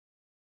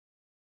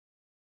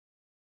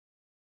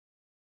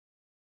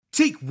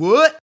Teak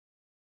what?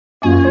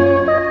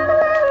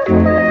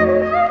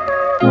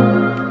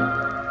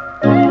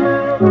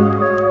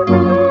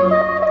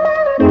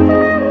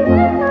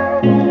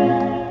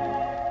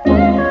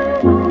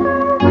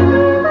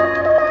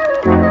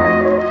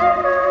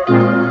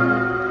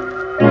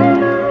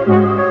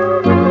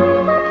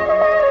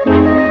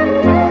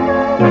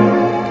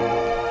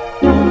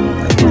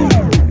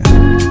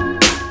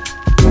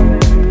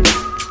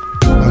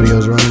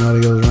 Audio's running.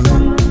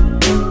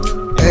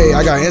 Hey,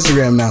 I got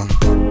Instagram now,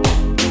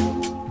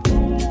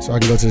 so I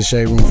can go to the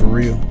Shade Room for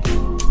real.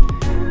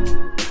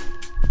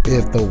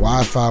 If the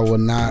Wi-Fi will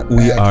not,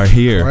 we are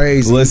here.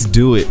 Crazy. Let's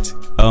do it.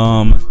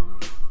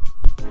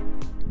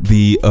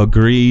 The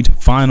agreed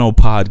final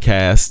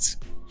podcast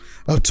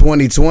of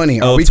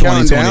 2020. Are we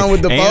counting down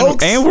with the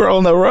folks? And we're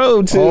on the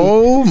road too.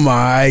 Oh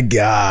my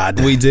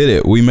God, we did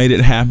it. We made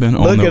it happen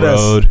on the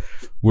road. Us.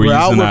 We're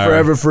out with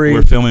Forever Free.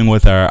 We're filming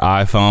with our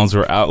iPhones.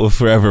 We're out with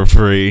Forever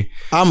Free.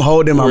 I'm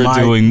holding my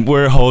mic.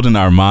 We're holding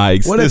our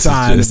mics. What a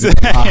time!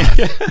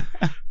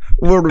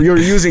 You're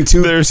using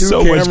two. There's two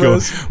so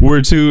cameras.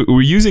 much going.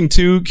 We're using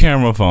two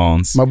camera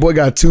phones. My boy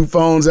got two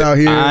phones out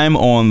here. I'm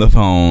on the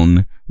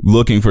phone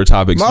looking for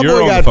topics. My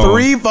boy got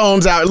three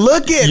phones out.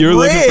 Look at You're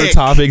Rick. looking for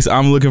topics.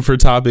 I'm looking for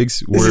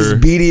topics. This is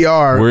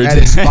BDR at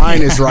its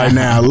finest right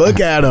now. Look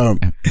at him.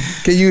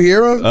 Can you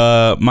hear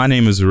him? My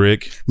name is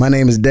Rick. My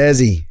name is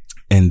Desi.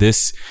 And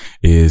this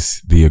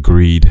is the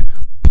Agreed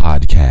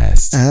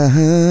Podcast.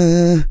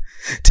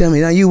 Tell me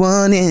now you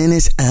want in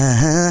this.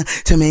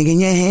 Tell me get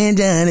your hand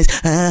down this.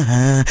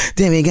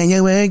 Tell me get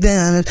your work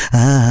down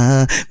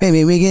this.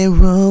 Baby, we can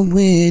roll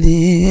with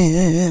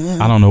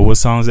it. I don't know what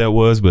songs that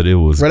was, but it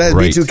was that's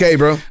great. B2K,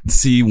 bro.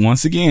 See,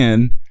 once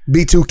again,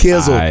 B2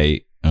 Kizzle.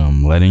 I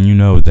am letting you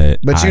know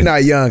that. But you're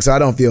not young, so I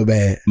don't feel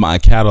bad. My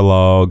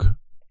catalog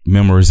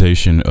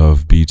memorization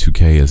of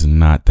B2K is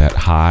not that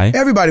high.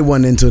 Everybody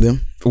wasn't into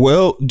them.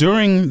 Well,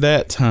 during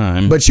that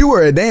time, but you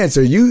were a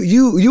dancer.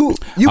 You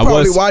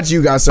probably watched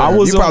You Got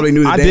Served. You probably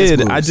knew the dance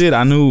moves. I did.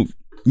 I knew,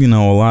 a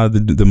lot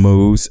of the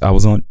moves. I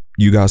was on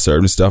You Got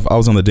Served and stuff. I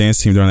was on the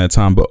dance team during that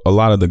time, but a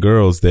lot of the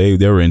girls they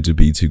were into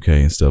B2K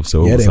and stuff.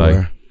 So it was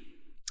like,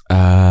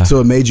 were.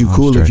 So it made you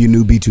cool if you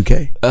knew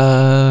B2K.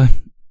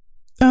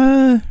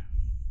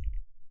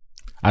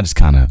 I just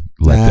kind of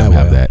let them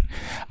have that.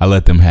 I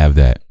let them have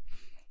that.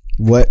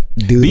 What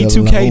do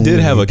B2K did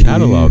have a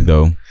catalog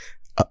though?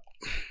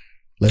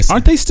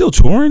 Aren't they still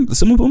touring?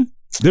 Some of them.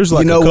 There's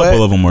like a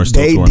couple of them are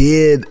still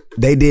touring.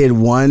 They did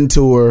one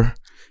tour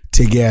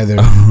together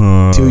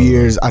 2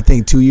 years. I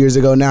think 2 years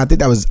ago now. I think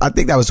that was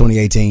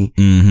 2018,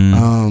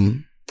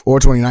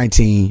 or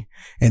 2019,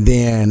 and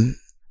then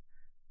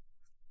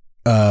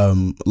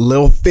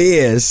Lil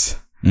Fizz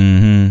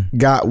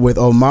got with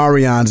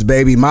Omarion's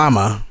baby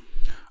mama.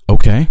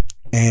 Okay,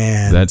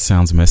 and that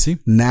sounds messy.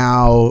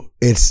 Now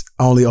it's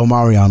only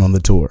Omarion on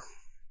the tour.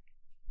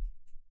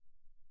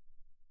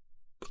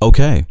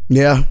 Okay.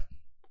 Yeah.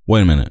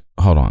 Wait a minute.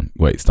 Hold on.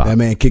 Wait. Stop. That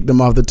man kicked them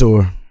off the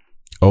tour.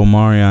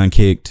 Omarion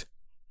kicked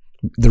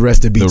the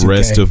rest of B2K. The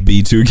rest of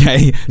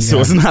B2K. So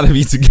it's not a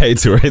B2K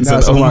tour. It's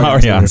an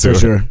Omarion tour. For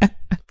sure.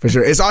 For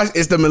sure.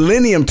 It's the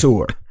Millennium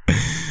Tour.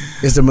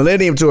 It's the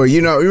Millennium Tour.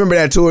 Remember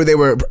that tour they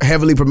were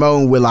heavily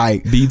promoting with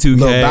like B2K,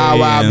 Lil Bow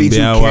Wow,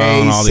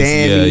 B2K,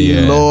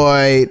 Sandy,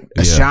 Lloyd,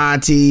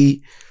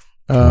 Ashanti,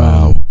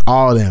 all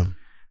of them.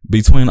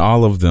 Between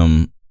all of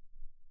them,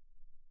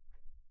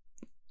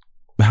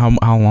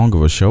 how long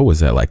of a show was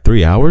that? Like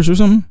 3 hours or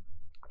something?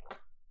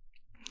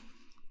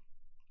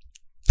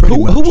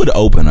 Who would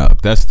open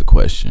up? That's the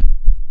question.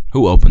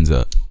 Who opens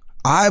up?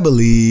 I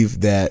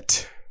believe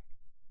that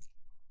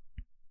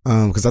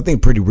because I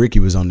think Pretty Ricky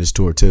was on this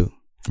tour too.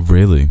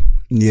 Really?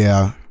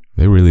 Yeah.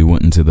 They really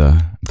went into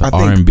the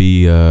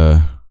R&B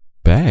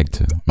bag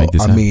to make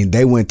this happen. I mean,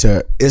 they went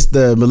to it's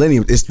the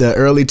Millennium. It's the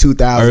early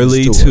 2000s.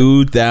 Early tour.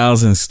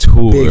 2000s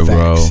tour, Big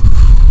bro.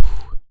 Facts.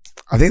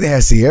 I think they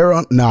had Sierra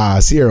on. Nah,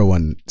 Sierra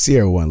wasn't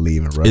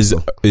leaving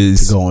Russell to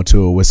go on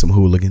tour with some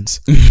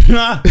hooligans.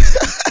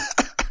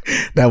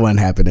 That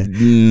wasn't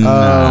happening.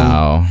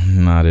 No,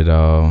 not at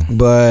all.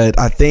 But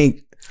I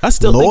think I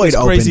still think it's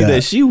crazy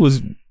that she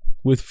was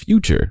with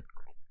Future.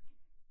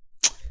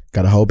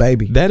 Got a whole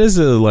baby. That is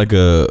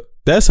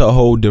that's a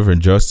whole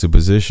different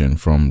juxtaposition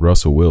from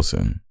Russell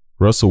Wilson.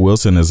 Russell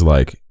Wilson is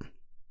like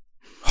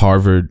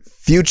Harvard.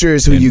 Future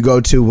is who you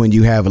go to when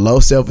you have low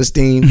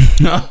self-esteem.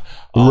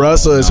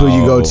 Russell is who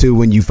you go to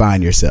when you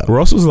find yourself.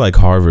 Russell's like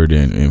Harvard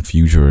and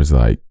Future is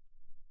like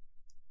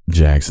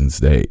Jackson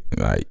State.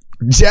 Like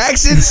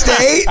Jackson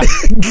State?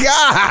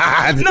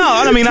 God. No,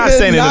 I mean, not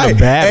saying it in a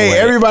bad way. Hey,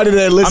 everybody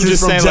that listens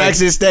from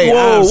Jackson State,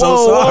 I'm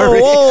so sorry.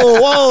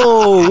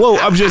 Whoa.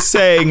 I'm just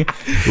saying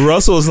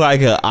Russell's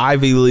like an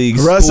Ivy League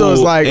school.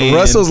 Russell's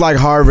like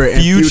Harvard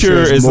and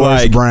Future is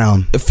Morris like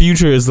Brown.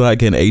 Future is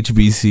like an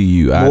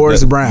HBCU.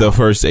 Morris Brown. The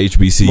first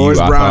HBCU Morris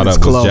I Brown thought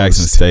of was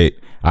Jackson State.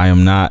 I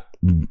am not.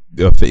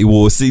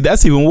 Well, see,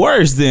 that's even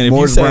worse than if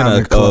you're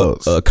saying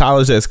a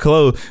college that's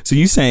closed. So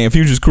you saying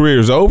Future's career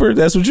is over?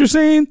 That's what you're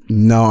saying?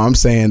 No, I'm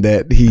saying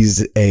that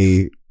he's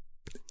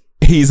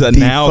he's a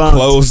now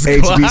closed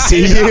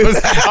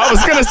HBCU. I was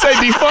gonna say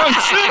defunct.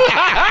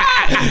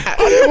 I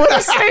didn't want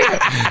to say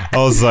it. I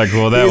was like,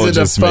 well, that would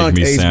just make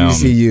me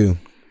HBCU. sound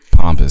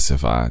pompous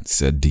if I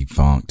said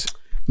defunct.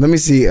 Let me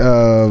see.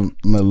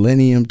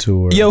 Millennium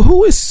Tour. Yo,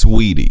 who is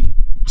Sweetie?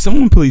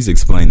 Someone please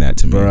explain that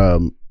to me.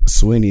 Bruh,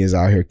 Sweeney is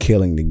out here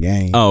killing the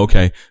game. Oh,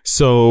 okay.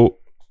 So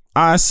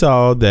I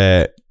saw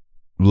that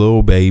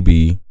Lil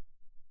Baby.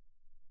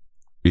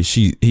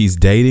 He's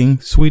dating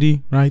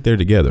Sweetie, right? They're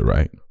together,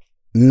 right?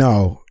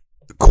 No,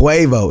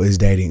 Quavo is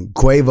dating.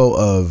 Quavo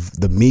of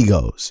the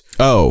Migos.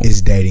 Oh,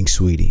 is dating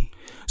Sweetie.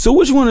 So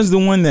which one is the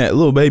one that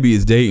Lil Baby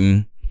is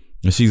dating?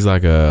 And she's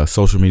like a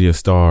social media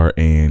star,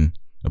 and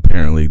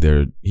apparently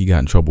he got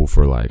in trouble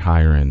for like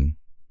hiring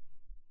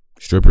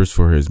strippers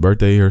for his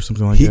birthday or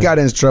something like that. He got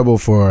in trouble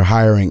for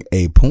hiring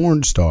a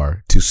porn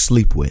star to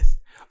sleep with.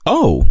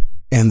 Oh,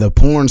 and the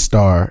porn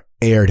star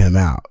aired him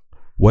out.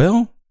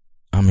 Well,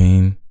 I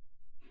mean,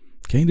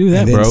 can't do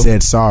that, and then bro.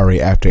 Said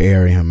sorry after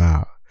airing him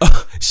out.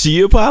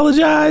 She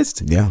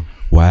apologized? Yeah.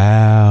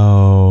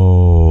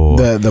 Wow.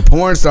 The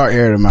porn star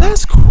aired him out.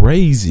 That's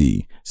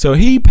crazy. So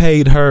he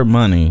paid her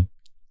money,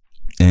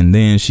 and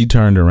then she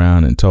turned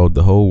around and told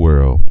the whole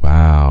world.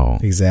 Wow.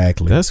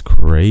 Exactly. That's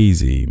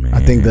crazy, man.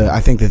 I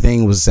think the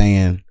thing was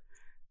saying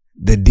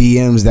the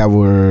DMs that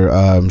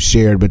were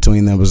shared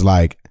between them was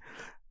like,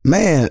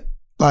 man,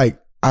 like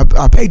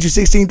I paid you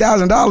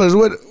 $16,000.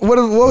 What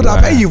would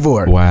I pay you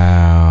for?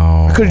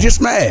 Wow. I could have just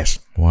smashed.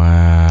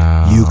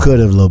 Wow. You could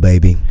have, little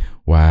baby.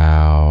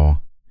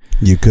 Wow.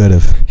 You could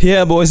have.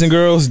 Yeah, boys and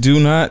girls, do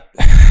not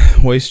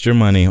waste your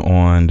money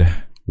on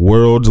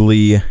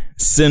worldly,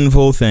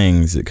 sinful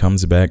things. It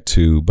comes back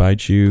to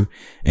bite you,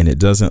 and it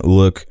doesn't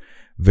look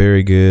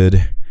very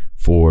good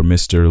for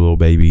Mr. Lil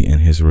Baby and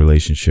his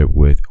relationship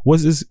with,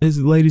 what's his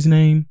lady's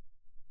name?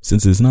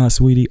 Since it's not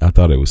Sweetie, I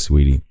thought it was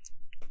Sweetie.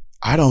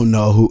 I don't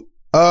know who.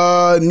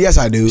 Yes,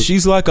 I do.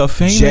 She's like a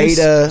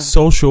famous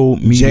social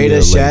media Jada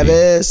lady.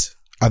 Chavez.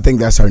 I think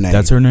that's her name.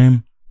 That's her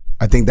name?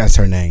 I think that's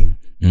her name.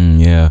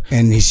 Yeah.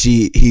 And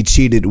he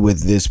cheated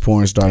with this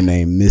porn star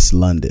named Miss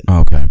London.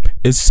 Okay.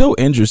 It's so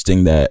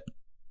interesting that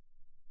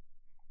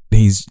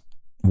he's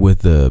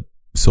with the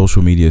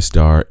social media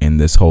star and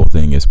this whole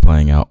thing is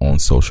playing out on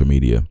social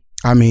media.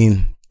 I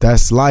mean,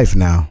 that's life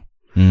now.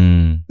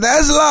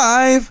 That's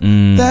life.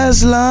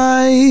 That's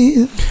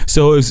life.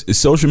 So is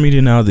social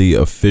media now the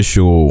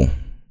official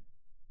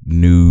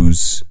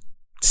news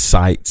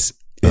site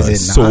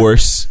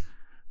source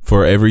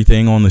for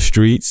everything on the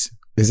streets?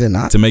 Is it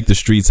not? To make the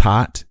streets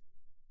hot?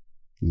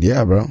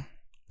 Yeah, bro.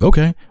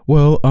 Okay.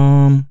 Well,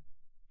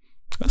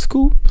 that's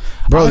cool.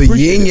 Bro, the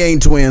Yin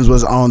Yang Twins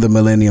was on the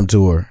Millennium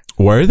Tour.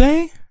 Were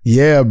they?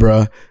 Yeah,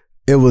 bro.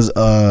 It was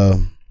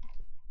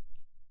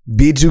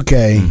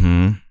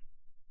B2K,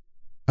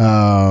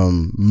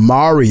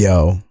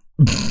 Mario.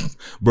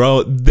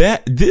 Bro,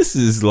 this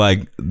is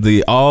like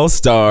the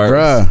all-stars.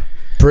 Bruh.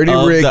 Pretty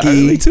Ricky, the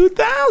early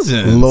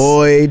 2000s.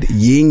 Lloyd,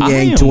 Yin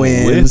Yang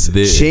Twins,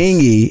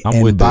 Chingy,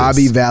 and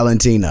Bobby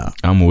Valentino.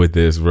 I'm with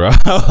this, bro.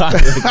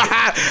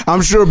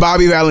 I'm sure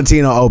Bobby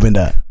Valentino opened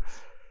up.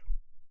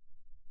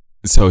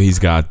 So he's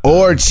got...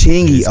 or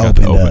Chingy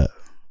opened up.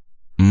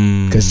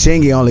 Because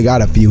Chingy only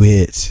got a few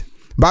hits.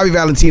 Bobby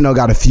Valentino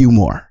got a few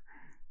more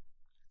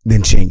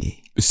than Chingy.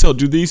 So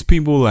do these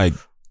people like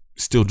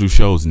still do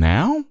shows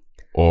now?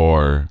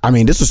 Or... I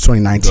mean, this was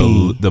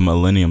 2019. The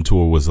Millennium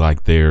Tour was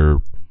like they're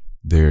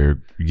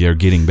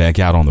getting back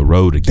out on the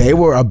road again. They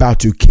were about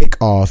to kick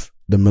off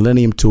the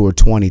Millennium Tour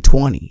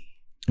 2020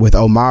 with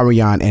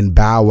Omarion and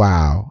Bow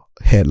Wow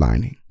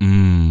headlining.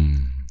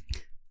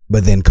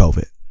 But then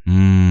COVID.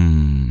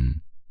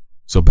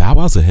 So Bow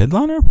Wow's a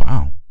headliner?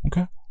 Wow.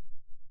 Okay.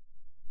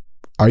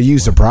 Are you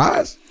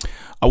surprised?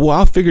 Well,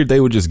 I figured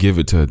they would just give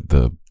it to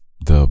the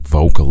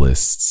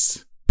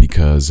vocalists.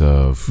 Because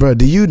of... Bro,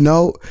 do you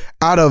know,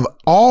 out of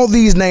all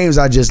these names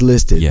I just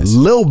listed, yes,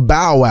 Lil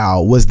Bow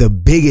Wow was the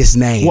biggest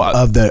name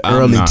of the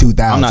early 2000s.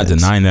 I'm not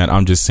denying that.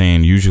 I'm just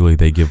saying usually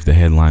they give the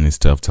headline and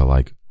stuff to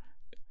like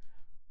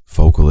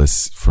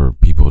vocalists for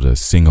people to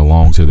sing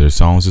along to their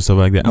songs and stuff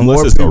like that.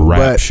 Unless it's a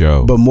rap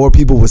show. But more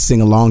people would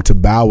sing along to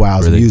Bow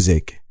Wow's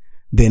music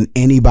than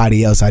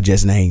anybody else I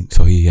just named.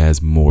 So he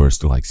has more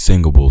like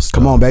singable stuff.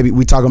 Come on, baby.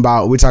 We talking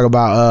about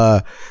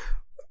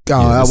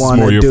all I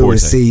want to do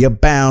is see you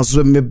bounce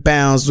with me,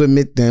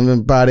 then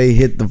everybody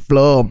hit the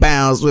floor,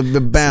 bounce with me,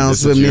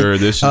 bounce with me.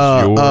 This is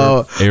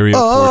your area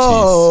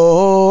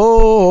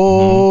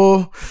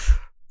of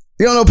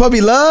You don't know Puppy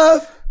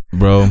Love?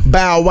 Bro.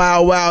 Bow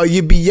wow wow,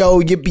 yippee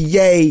yo, yippee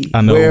yay.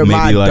 I know. Where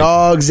my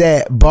dogs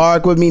at?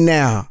 Bark with me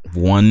now.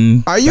 Are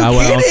you Bow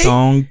kidding? Wow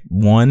song,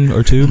 1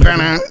 or 2?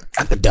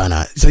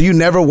 So you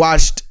never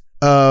watched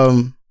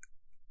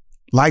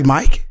Like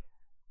Mike?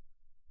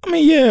 I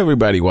mean, yeah,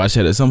 everybody watched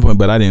it at some point,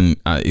 but I didn't.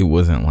 It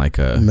wasn't like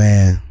a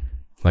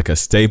like a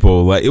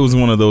staple. Like it was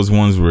one of those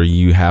ones where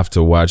you have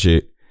to watch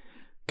it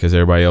because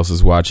everybody else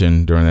is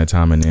watching during that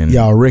time. And then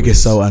Y'all, Rick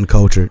is so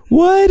uncultured.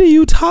 What are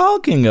you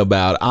talking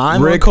about?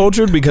 I'm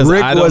uncultured because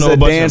Rick I don't was know a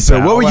bunch dancer.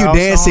 of What were you Bow Wow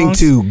dancing songs.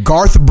 to?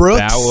 Garth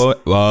Brooks?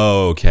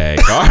 Okay.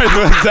 Garth,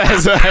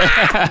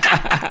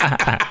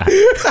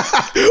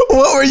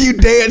 What were you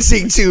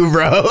dancing to,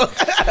 bro?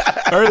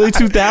 early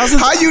 2000s.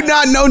 How you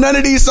not know none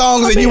of these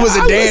songs and you was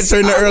a dancer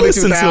in the early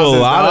 2000s? I listened to a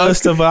lot of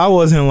stuff. I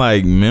wasn't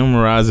like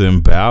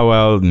memorizing Bow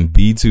Wow and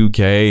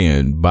B2K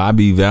and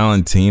Bobby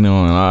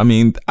Valentino. And I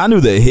mean, I knew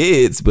the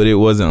hits, but it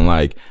wasn't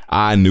like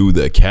I knew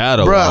the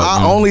catalog. Bro,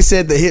 I only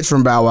said the hits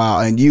from Bow Wow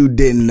and you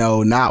didn't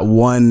know not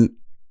one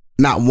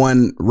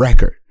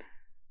record.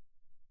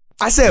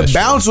 I said That's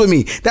Bounce With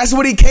Me. That's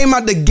what he came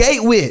out the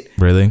gate with.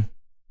 Really?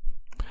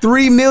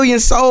 3 million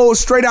sold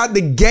straight out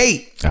the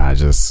gate.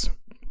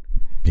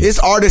 This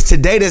artist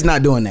today that's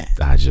not doing that.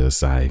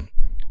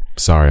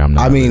 Sorry, I'm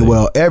not. I mean,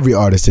 well, every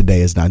artist today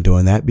is not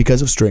doing that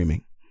because of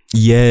streaming.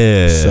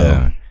 Yeah.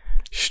 So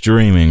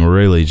streaming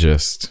really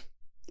just.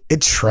 It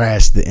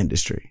trashed the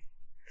industry.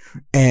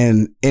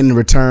 And in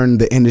return,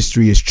 the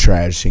industry is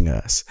trashing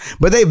us.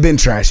 But they've been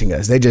trashing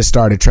us. They just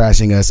started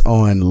trashing us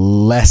on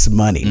less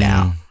money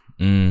now.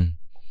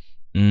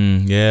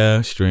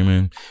 Yeah,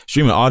 streaming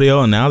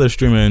audio, and now they're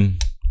streaming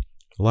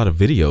a lot of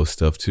video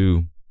stuff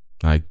too.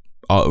 Like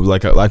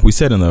we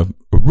said in the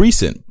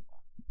recent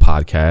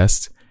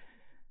podcast,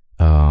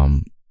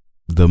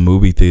 the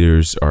movie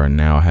theaters are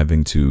now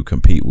having to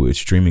compete with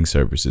streaming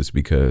services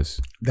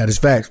because that is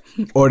fact.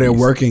 Or they're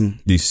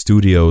working. These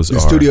studios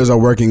are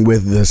working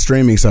with the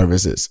streaming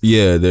services.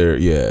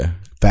 Yeah,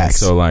 Facts.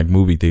 So like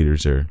movie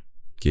theaters are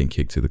getting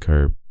kicked to the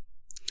curb.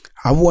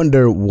 I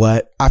wonder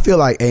I feel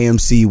like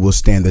AMC will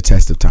stand the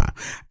test of time.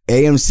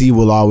 AMC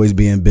will always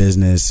be in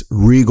business.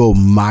 Regal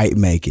might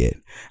make it.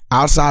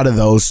 Outside of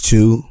those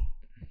two,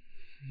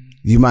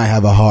 you might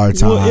have a hard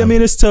time. Well, I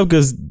mean, it's tough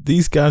because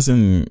these guys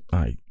in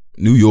like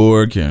New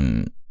York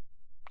and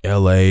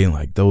LA,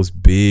 like those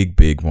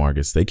big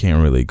markets, they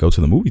can't really go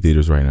to the movie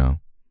theaters right now.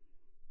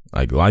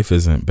 Like life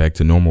isn't back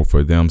to normal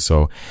for them.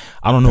 So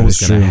I don't know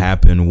what's going to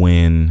happen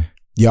when.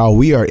 Y'all,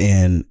 we are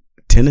in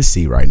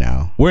Tennessee right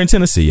now. We're in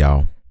Tennessee,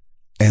 y'all.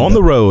 And on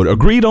the road.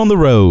 Agreed on the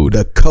road.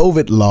 The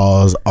COVID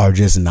laws are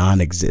just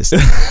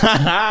non-existent.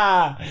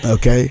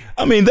 Okay?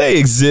 I mean, they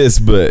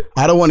exist, but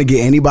I don't want to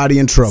get anybody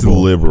in trouble. It's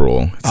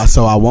liberal.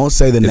 So I won't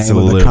say the name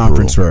of the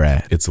conference we're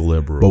at. It's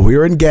liberal. But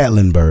we're in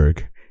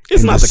Gatlinburg.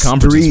 It's not the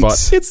conference's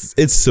fault. It's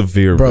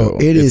Sevierville. Bro,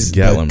 it is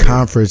the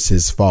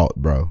conference's fault,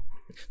 bro.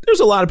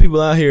 There's a lot of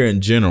people out here in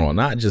general,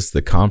 not just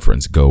the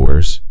conference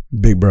goers.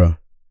 Big bro,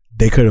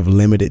 they could have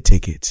limited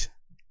tickets.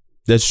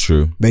 That's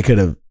true. They could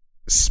have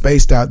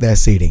spaced out that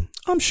seating.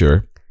 I'm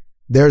sure.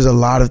 There's a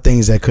lot of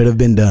things that could have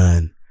been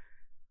done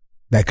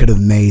that could have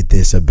made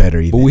this a better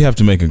event. But we have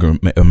to make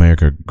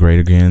America great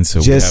again.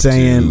 So just we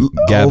have to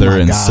gather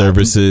in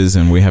services,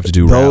 and we have to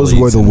do those rallies.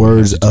 Those were the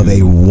words of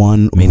a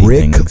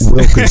Rick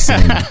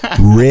Wilkerson.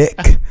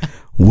 Rick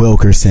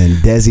Wilkerson.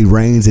 Desi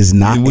Raines is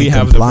not in compliance. We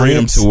have the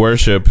freedom to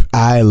worship.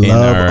 I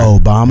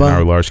love Obama. In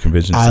our large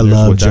convention I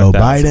love Joe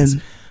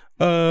Biden.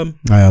 I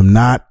am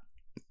not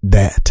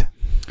that.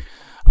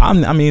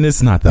 I mean,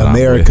 it's not that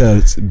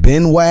America's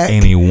been whacked.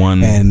 Any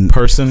one and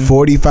person.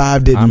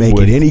 45 didn't make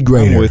it any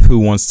greater. I'm with who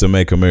wants to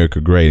make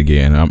America great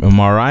again. Am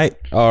I right?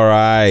 All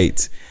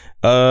right.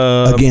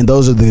 Again,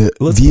 those are the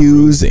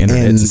views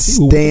and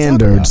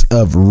standards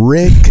of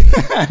Rick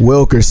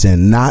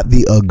Wilkerson, not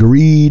the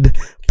Agreed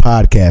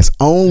podcast.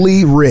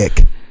 Only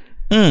Rick.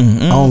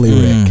 Only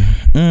Rick.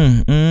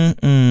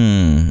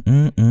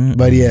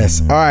 But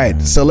yes. All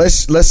right. So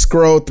let's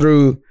scroll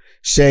through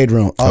Shade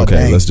Room. Oh, okay,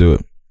 dang. let's do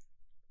it.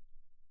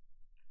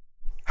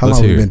 How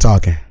long have we been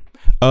talking?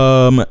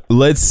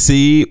 Let's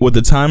see what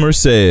the timer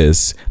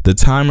says. The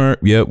timer,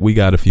 yep, we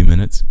got a few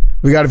minutes.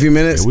 We got a few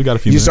minutes? Yeah, we got a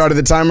few You minutes. started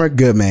the timer?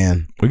 Good,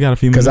 man. We got a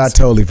few minutes. Because I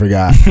totally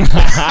forgot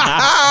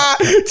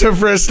to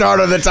first start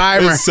on the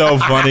timer. It's so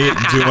funny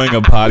doing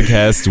a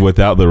podcast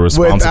without the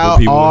responsible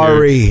people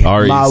Ari, here.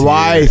 Ari's my here,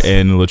 wife.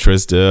 and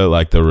Latrista,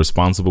 like the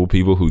responsible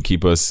people who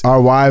keep us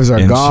Our wives are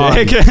in gone.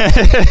 check.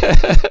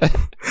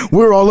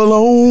 We're all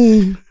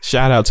alone.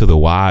 Shout out to the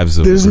wives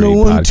of There's the no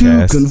Agreed one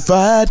podcast. to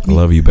confide me. I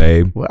love you,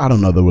 babe. Well, I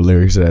don't know the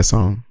lyrics of that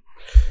song.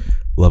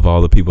 Love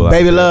all the people out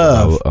Baby there.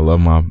 love. I love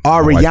my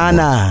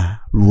Ariana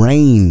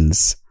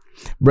Reigns.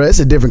 Bro, it's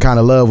a different kind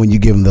of love when you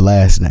give them the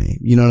last name.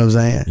 You know what I'm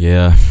saying?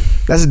 Yeah.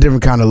 That's a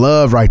different kind of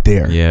love right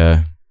there.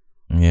 Yeah.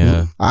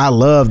 Yeah. I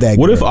love that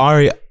What girl. if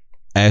Ari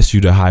asked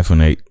you to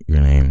hyphenate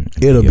your name?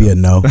 It'll be a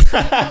no.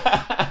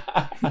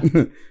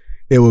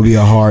 It would be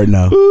a hard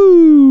no.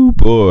 Ooh,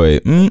 boy.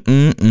 Look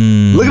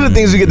at the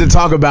things we get to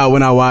talk about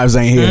when our wives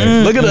ain't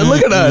here. Look at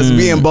us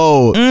being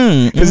bold.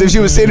 Because if she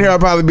was sitting here, I'd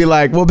probably be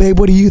like, well, babe,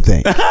 what do you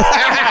think?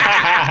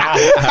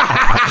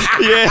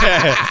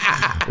 Yeah.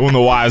 When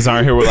the wives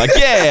aren't here, we're like,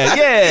 yeah,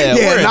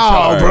 we're in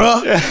charge.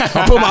 bro.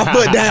 I put my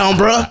foot down,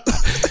 bro.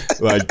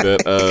 Like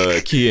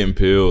that Key and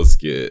Peele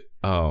skit.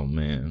 Oh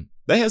man,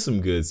 They had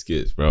some good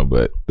skits, bro,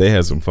 but they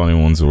had some funny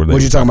ones. Where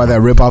What you talking about?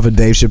 That rip off of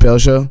Dave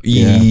Chappelle show?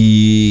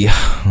 Yeah.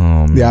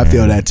 Oh, yeah, I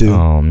feel that too.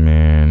 Oh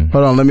man.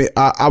 Hold on, let me.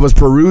 I was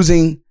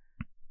perusing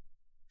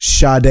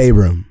Sade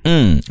Room.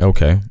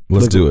 Okay,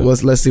 let's do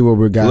it. Let's see what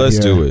we got. Let's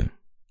do it.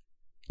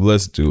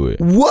 Let's do it.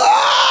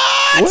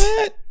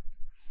 What?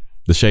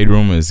 The Shade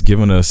Room is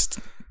giving us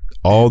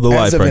all the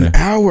life right now. As of an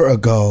hour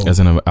ago. As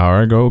an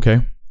hour ago.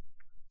 Okay.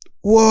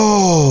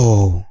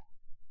 Whoa.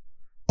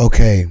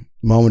 Okay.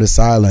 Moment of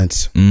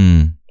silence.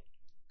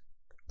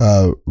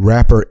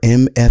 Rapper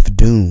MF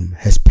Doom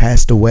has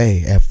passed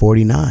away at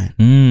 49.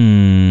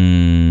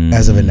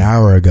 As of an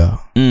hour ago.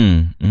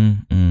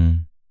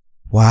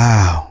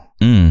 Wow.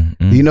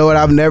 You know what?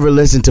 I've never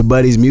listened to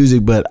Buddy's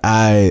music, but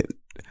I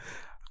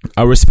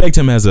respect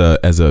him as a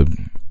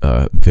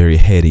very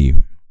heady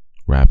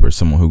rapper,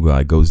 someone who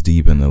like goes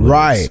deep in the lyrics.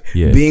 Right.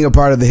 Yeah. Being a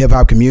part of the hip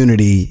hop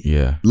community.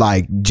 Yeah.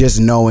 Like just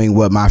knowing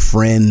what my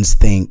friends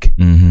think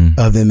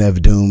of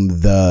MF Doom,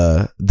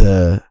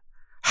 the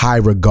high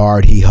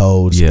regard he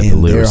holds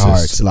in their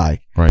hearts.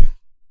 Like, right.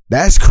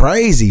 That's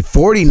crazy.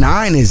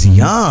 49 is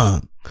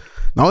young.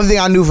 The only thing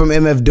I knew from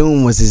MF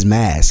Doom was his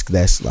mask.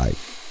 That's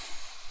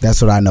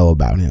what I know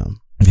about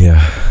him. Yeah.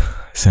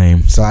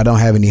 Same. So I don't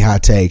have any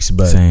hot takes,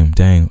 but same.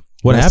 Dang.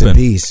 What rest happened?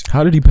 in peace.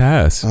 How did he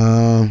pass?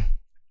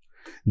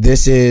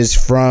 This is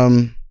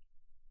from,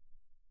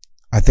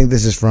 I think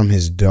this is from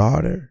his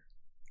daughter,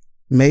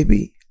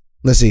 maybe.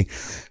 Let's see.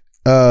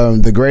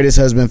 The greatest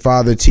husband,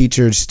 father,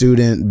 teacher,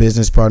 student,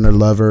 business partner,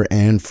 lover,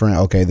 and friend.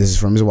 Okay, this is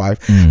from his wife.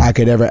 I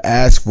could ever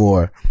ask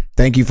for.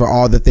 Thank you for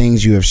all the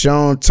things you have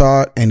shown,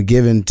 taught, and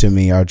given to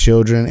me, our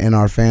children, and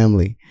our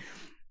family.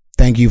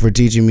 Thank you for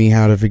teaching me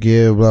how to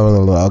forgive, blah,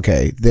 blah, blah.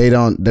 Okay. They're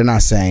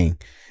not saying,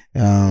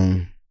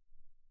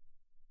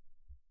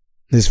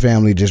 his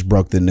family just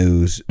broke the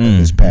news of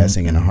his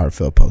passing in a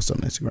heartfelt post on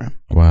Instagram.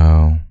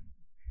 Wow.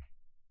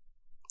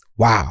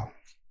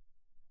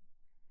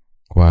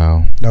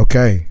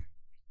 Okay.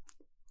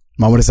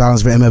 Moment of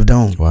silence for MF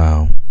Doom.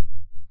 Wow.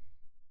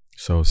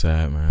 So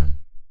sad, man.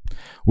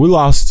 We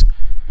lost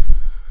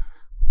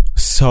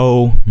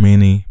so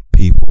many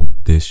people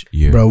this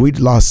year. Bro, we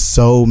lost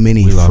so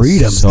many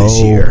freedoms this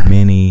year.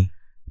 Many.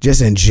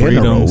 Just in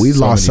general, we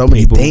lost so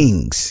many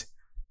things.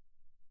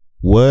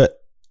 What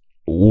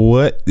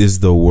is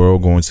the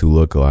world going to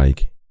look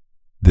like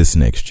this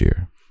next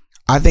year?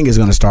 I think it's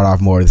going to start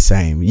off more of the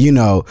same.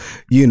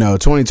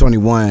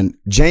 2021,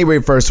 January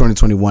 1st,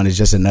 2021 is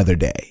just another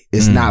day.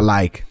 It's not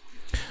like.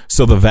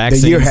 So the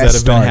vaccines that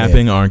have been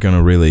happening aren't going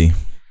to really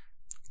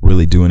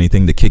do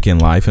anything to kick in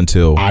life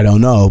until. I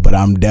don't know, but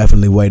I'm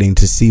definitely waiting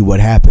to see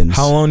what happens.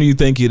 How long do you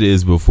think it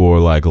is before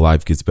like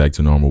life gets back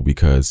to normal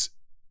because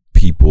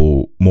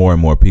more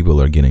and more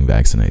people are getting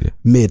vaccinated?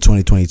 Mid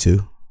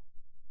 2022.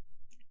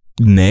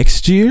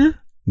 Next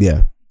year?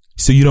 Yeah.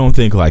 So you don't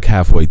think like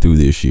halfway through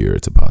this year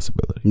it's a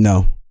possibility?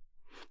 No.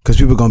 Because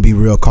people are going to be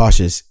real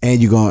cautious.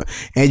 And you got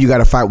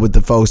to fight with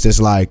the folks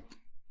that's like,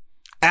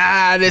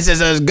 this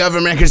is a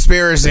government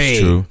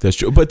conspiracy. That's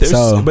true. But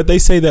they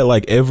say that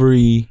like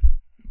every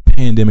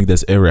pandemic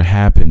that's ever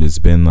happened, it's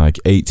been like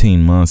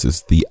 18 months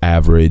is the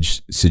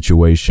average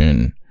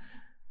situation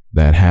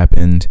that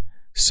happened.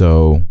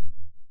 So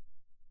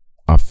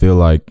I feel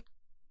like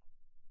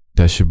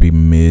that should be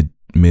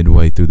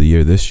midway through the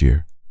year this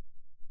year.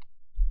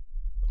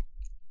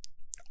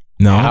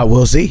 No,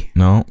 we'll see.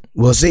 No,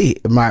 we'll see.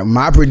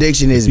 My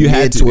prediction is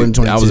mid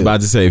 2022. I was about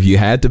to say, if you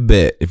had to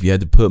bet, if you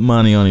had to put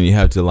money on it, you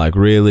have to like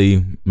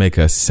really make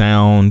a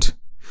sound.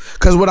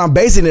 Because what I'm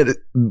basing it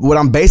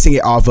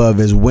off of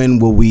is when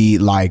will we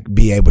like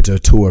be able to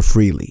tour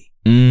freely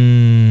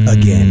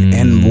again?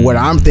 And what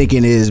I'm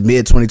thinking is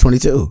mid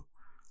 2022.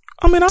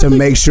 I mean, to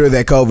make sure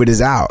that COVID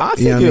is out. I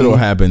think it'll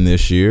happen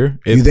this year.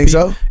 You think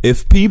so?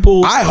 If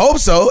people, I hope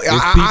so.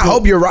 I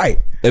hope you're right.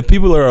 If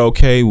people are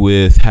okay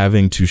with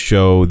having to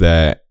show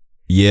that,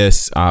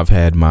 yes, I've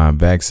had my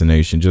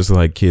vaccination, just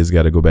like kids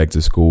got to go back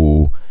to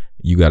school,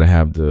 you got to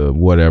have the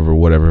whatever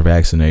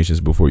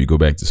vaccinations before you go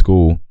back to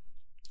school.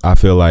 I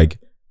feel like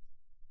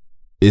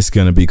it's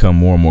going to become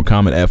more and more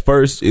common. At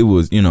first, it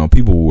was,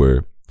 people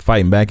were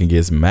fighting back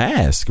against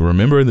masks.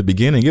 Remember in the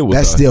beginning, it was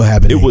that's still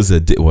happening. It was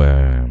it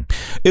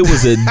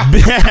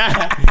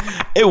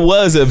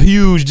was a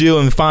huge deal,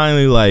 and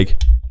finally,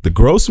 like the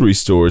grocery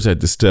stores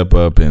had to step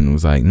up and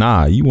was like,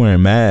 "Nah, you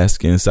wearing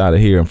masks inside of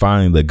here." And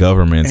finally, the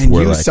governments were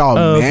like, "You saw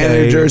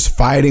managers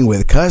fighting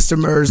with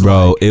customers,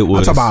 bro." It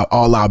was. I'm talking about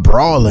all out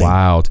brawling.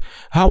 Wild.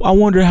 I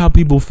wonder how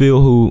people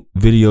feel who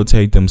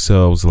videotape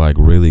themselves like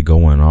really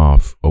going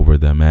off over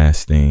the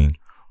mask thing,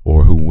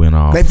 or who went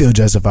off. They feel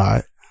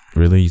justified.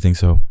 Really? You think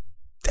so?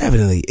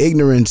 Definitely.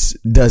 Ignorance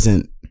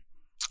doesn't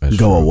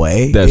go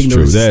away. That's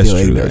true. That's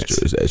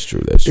true.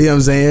 You know what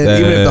I'm saying?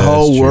 Even if the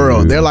whole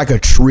world, they're like a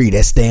tree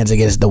that stands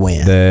against the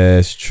wind.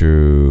 That's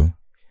true.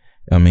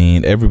 I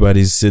mean,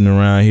 everybody's sitting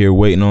around here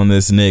waiting on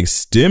this next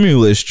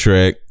stimulus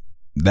check.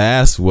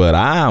 That's what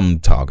I'm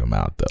talking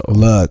about, though.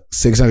 Look,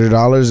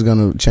 $600 is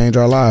going to change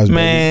our lives,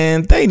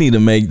 man. Baby. They need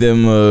to make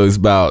them mugs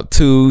about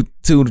 $200,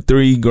 $2 to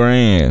 $3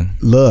 grand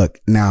Look,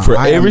 now for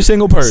every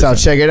single person. So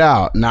check it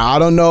out. Now, I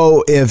don't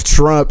know if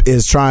Trump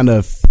is trying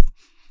to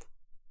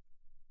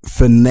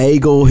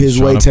finagle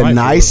his way to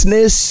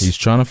niceness. He's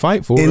trying to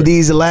fight for in it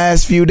these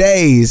last few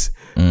days.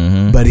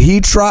 But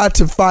he tried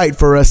to fight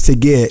for us to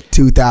get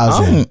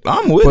 $2,000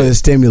 I'm with for it. the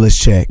stimulus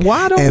check.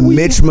 Why don't and we?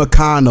 Mitch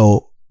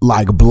McConnell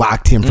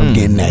blocked him from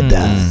getting that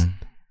done.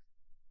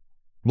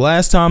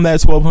 Last time that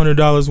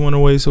 $1,200 went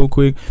away so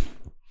quick.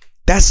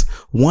 That's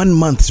 1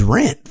 month's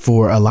rent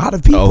for a lot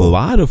of people. A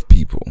lot of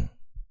people.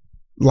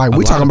 Like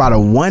we're talking about a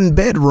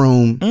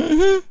 1-bedroom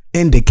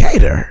in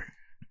Decatur.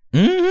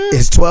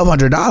 It's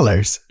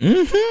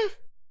 $1,200.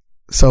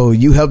 So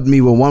you helped me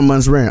with 1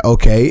 month's rent.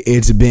 Okay,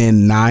 it's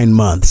been 9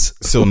 months.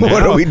 So now,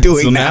 what are we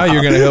doing now?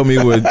 You're going to help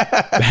me with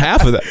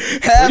half of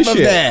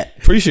that.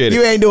 Appreciate it.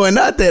 You ain't doing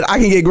nothing. I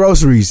can get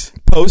groceries.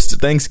 Post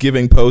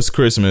Thanksgiving, post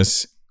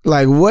Christmas.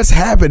 Like, what's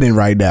happening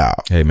right now?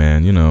 Hey,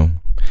 man, you know,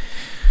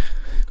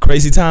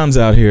 crazy times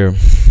out here.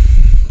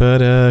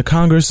 But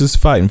Congress is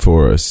fighting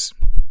for us.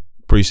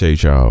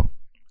 Appreciate y'all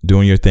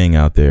doing your thing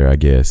out there, I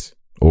guess.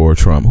 Or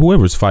Trump,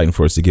 whoever's fighting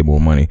for us to get more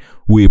money,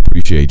 we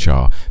appreciate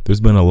y'all. There's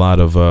been a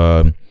lot of,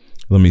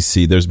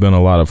 there's been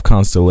a lot of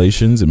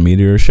constellations and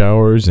meteor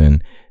showers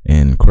and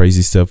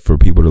crazy stuff for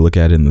people to look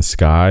at in the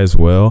sky as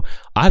well.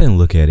 I didn't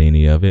look at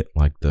any of it,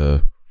 like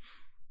the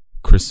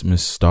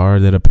Christmas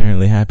star that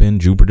apparently happened,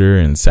 Jupiter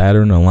and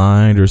Saturn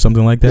aligned or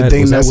something like that. The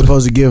thing that's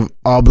supposed to give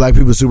all black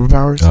people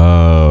superpowers?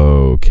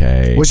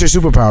 Okay. What's your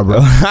superpower,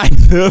 bro?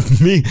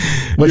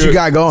 What you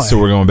got going? So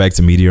we're going back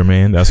to Meteor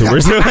Man. That's what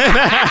we're doing.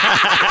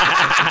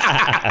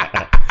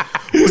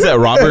 Was that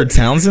Robert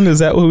Townsend? Is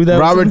that who that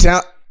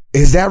was?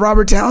 Is that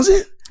Robert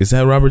Townsend? Is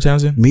that Robert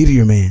Townsend?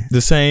 Meteor Man.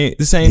 The same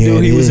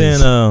dude. He was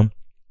in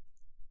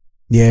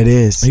yeah, it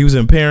is. He was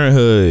in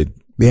Parenthood.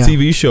 Yeah.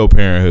 TV show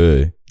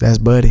Parenthood. That's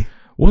Buddy.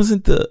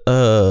 Wasn't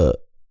the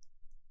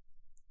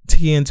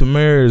Tia and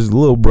Tamara's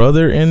little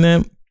brother in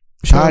that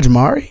show? Taj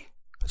Mari?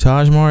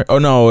 Oh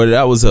no,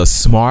 that was a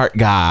smart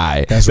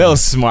guy. That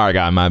was smart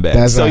guy, my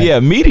bad. So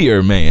yeah,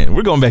 Meteor Man.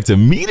 We're going back to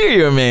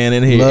Meteor Man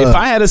in here. Look. If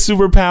I had a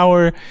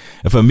superpower,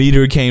 if a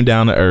meteor came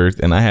down to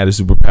Earth and I had a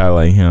superpower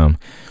like him,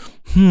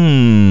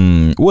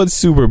 what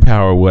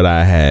superpower would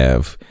I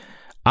have?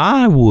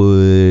 I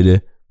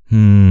would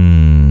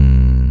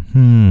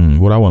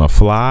would I want to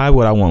fly?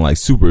 Would I want like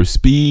super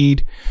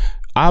speed?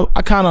 I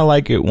kind of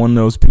like it when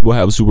those people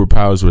have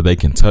superpowers where they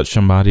can touch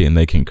somebody and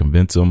they can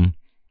convince them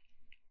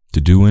to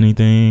do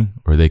anything,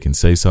 or they can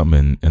say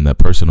something and that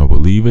person will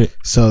believe it.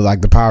 So like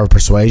the power of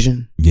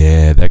persuasion?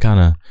 Yeah, that kind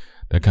of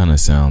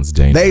sounds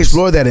dangerous. They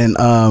explored that in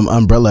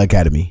Umbrella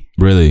Academy.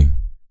 Really?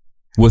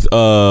 With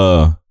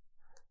I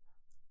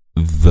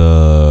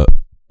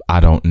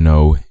don't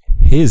know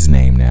his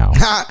name now.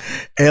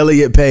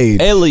 Elliot Page.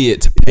 Yep.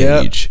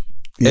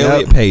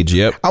 Elliot Page,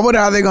 yep. I wonder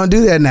how they're gonna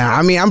do that now.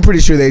 I mean, I'm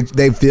pretty sure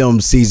they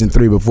filmed season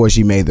 3 before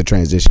she made the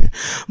transition,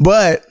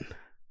 but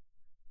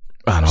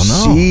I don't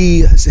know.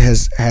 She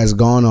has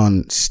gone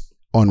on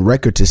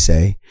record to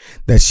say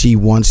that she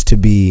wants to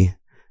be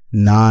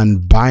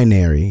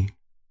non-binary.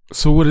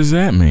 So what does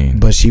that mean?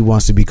 But she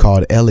wants to be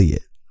called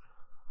Elliot.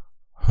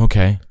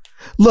 Okay.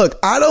 Look,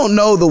 I don't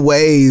know the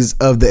ways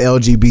of the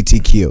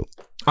LGBTQ.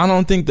 I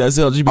don't think that's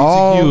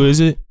LGBTQ, is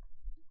it?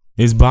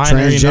 It's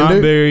binary,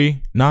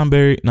 transgender?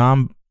 non-binary, and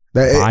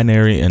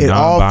non-binary. It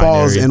all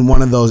falls in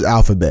one of those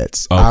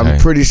alphabets. Okay. I'm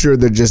pretty sure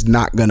they're just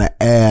not going to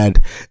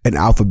add an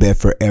alphabet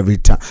for every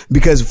time.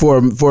 Because for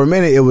a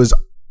minute, it was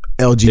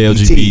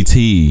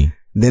LGBT.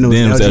 Then it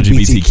was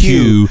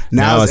LGBTQ.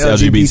 Now it's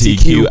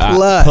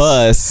LGBTQ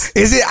plus.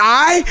 Is it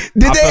I?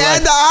 Did they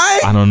add the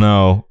I? I don't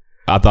know.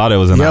 I thought it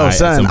was an I.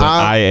 Son,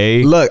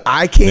 IA. Look,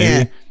 I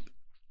can't. Maybe?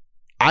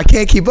 I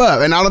can't keep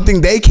up, and I don't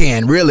think they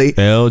can really.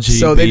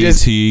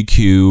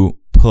 LGBTQ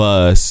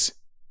plus.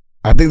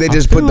 I think they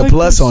just put the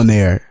plus on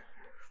there.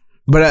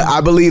 But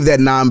I believe that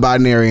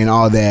non-binary and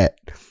all that,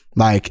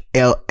 like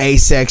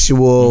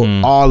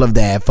asexual, all of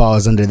that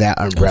falls under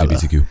that umbrella.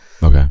 LGBTQ.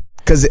 Okay.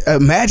 Because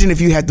imagine if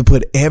you had to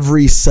put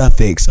every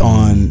suffix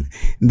on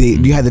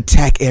you had to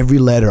tack every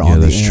letter on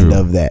the end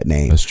of that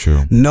name. That's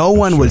true. No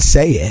one would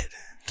say it.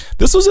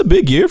 This was a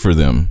big year for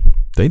them.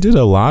 They did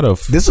a lot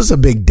of. This was a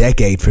big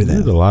decade for them.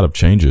 They did a lot of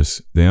changes.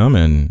 Them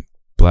and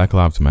Black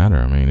Lives Matter.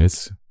 I mean,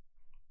 it's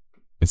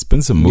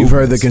been some movements. You've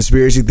heard the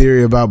conspiracy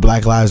theory about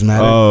Black Lives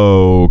Matter?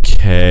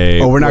 Okay.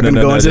 Oh, we're not going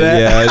to go into that?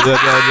 Yeah,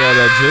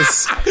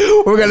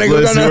 we're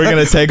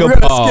gonna take a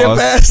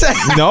pause.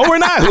 No, we're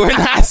not. We're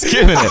not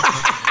skipping it.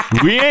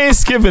 We ain't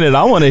skipping it.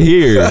 I want to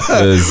hear.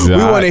 We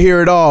want to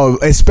hear it all.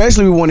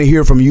 Especially we want to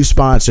hear from you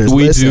sponsors.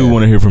 We do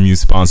want to hear from you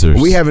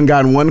sponsors. We haven't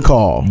gotten one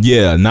call.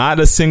 Yeah,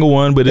 not a single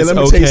one, but it's okay.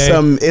 Let me tell you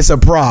something. It's a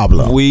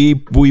problem. We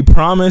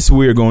promise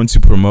we are going to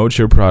promote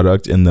your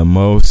product in the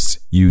most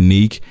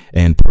unique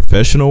and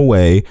professional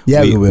way.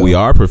 Yeah, we will. We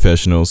are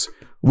professionals.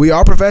 We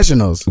are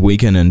professionals. We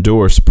can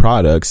endorse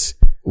products.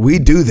 We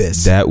do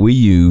this. That we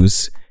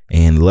use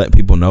and let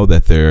people know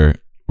that they're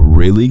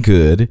really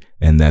good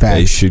and that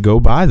they should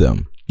go buy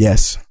them.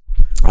 Yes.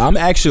 I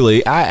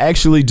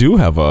actually do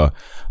have a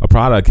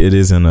product. It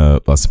isn't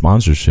a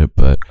sponsorship,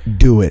 but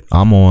Do it.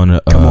 I'm on.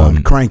 Come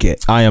on, crank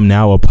it. I am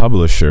now a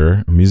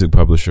music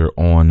publisher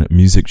on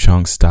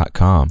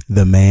musicchunks.com.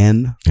 The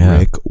man, Yeah.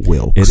 Rick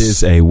Wilkes. It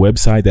is a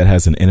website that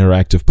has an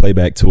interactive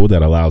playback tool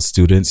that allows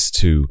students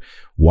to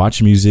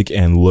watch music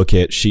and look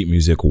at sheet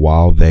music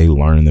while they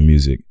learn the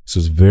music. So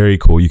it's very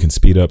cool. You can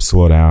speed up,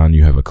 slow down.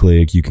 You have a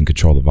click. You can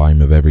control the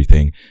volume of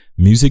everything.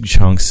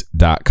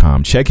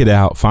 musicchunks.com. Check it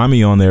out. Find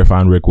me on there.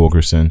 Find Rick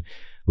Wilkerson.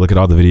 Look at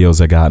all the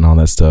videos I got and all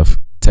that stuff.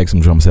 Take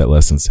some drum set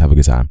lessons. Have a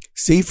good time.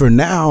 See, for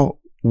now,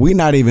 we're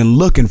not even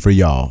looking for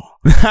y'all.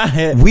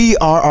 We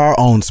are our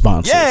own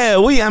sponsors. Yeah,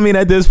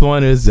 at this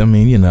point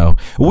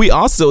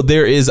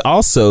there is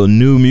also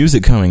new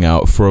music coming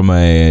out from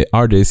a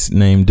artist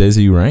named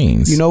Desi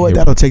Raines. You know what?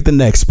 That'll take the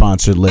next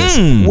sponsored list.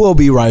 We'll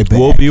be right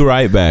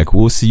back.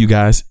 We'll see you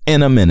guys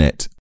in a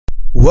minute.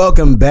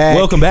 Welcome back.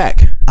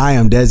 I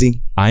am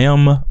Desi. I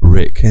am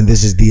Rick. And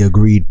this is the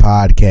Agreed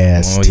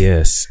Podcast.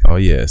 Oh,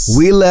 yes.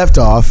 We left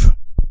off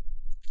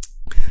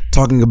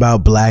talking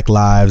about Black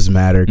Lives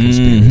Matter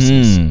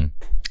conspiracies. Mm-hmm.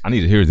 I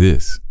need to hear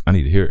this. I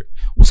need to hear it.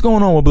 What's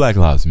going on with Black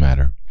Lives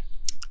Matter?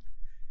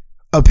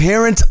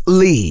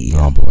 Apparently.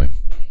 Oh, boy.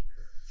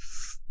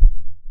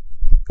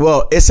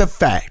 Well, it's a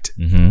fact.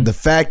 Mm-hmm. The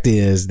fact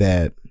is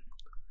that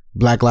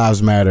Black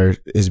Lives Matter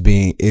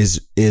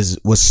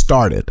was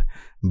started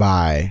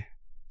by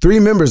 3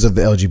 members of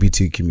the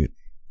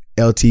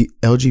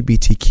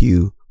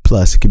LGBTQ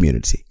plus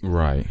community.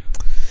 Right.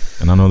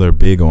 And I know they're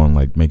big on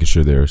like making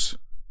sure there's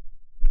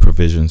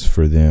provisions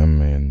for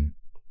them and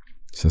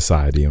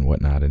society and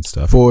whatnot and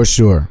stuff. For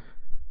sure.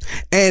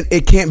 And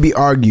it can't be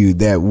argued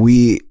that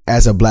we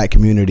as a black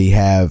community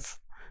have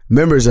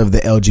members of the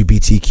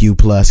LGBTQ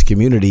plus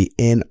community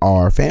in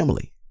our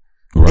family.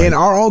 Right. In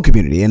our own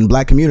community. In the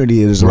black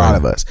community, there's a lot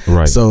of us.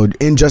 Right. So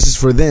injustice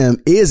for them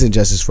is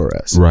injustice for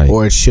us. Right.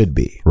 Or it should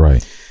be.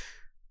 Right.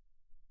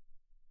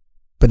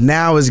 But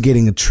now it's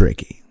getting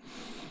tricky.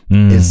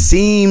 It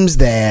seems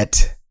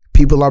that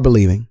people are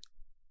believing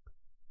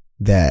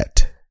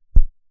that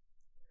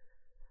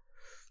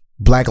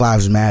Black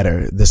Lives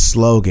Matter, the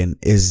slogan,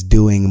 is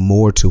doing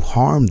more to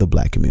harm the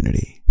black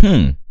community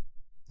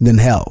than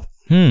help.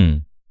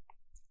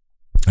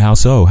 How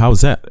so? How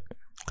is that?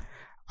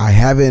 I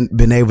haven't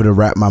been able to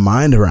wrap my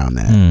mind around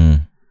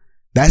that.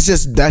 That's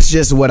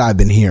just what I've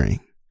been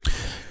hearing.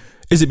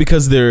 Is it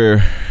because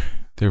they're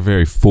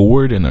very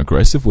forward and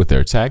aggressive with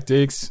their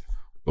tactics,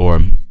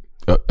 or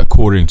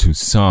according to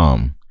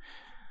some,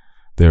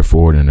 they're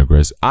forward and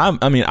aggressive? I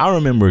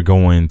remember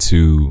going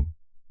to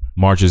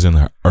marches in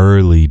the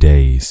early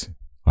days,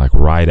 like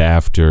right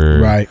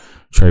after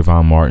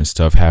Trayvon Martin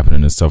stuff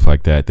happening and stuff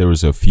like that. There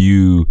was a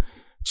few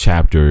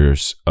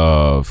chapters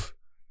of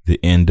the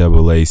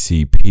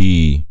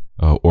NAACP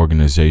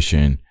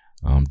organization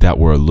that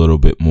were a little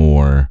bit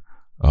more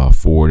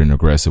forward and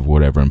aggressive,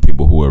 whatever, and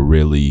people who were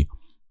really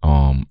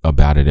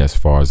about it as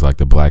far as like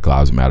the Black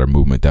Lives Matter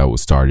movement that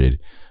was started.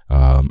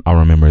 I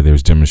remember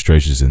there's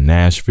demonstrations in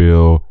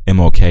Nashville,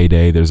 MLK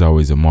Day, there's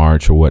always a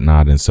march or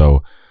whatnot. And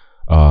so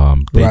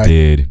they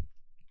did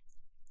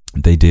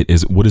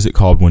what is it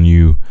called when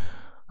you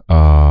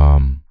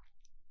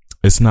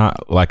it's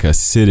not like a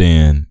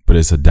sit-in, but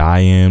it's a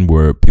die-in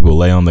where people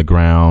lay on the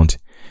ground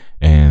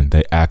and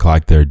they act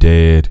like they're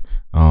dead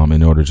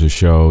in order to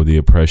show the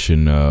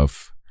oppression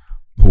of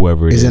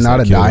whoever it is. Is it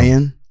not a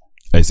die-in?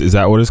 Is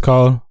that what it's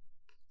called?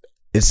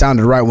 It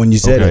sounded right when you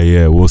said it.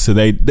 Yeah. Well, so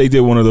they did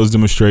one of those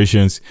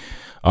demonstrations,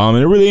 and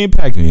it really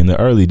impacted me in the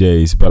early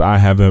days. But I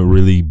haven't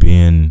really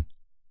been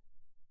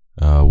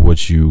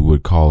what you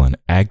would call an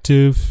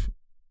active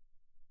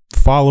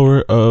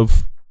follower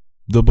of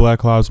the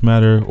Black Lives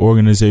Matter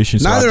organization.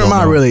 So Neither am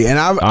I really, and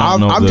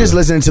I'm just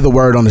listening to the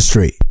word on the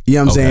street. You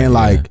know what I'm saying? Yeah.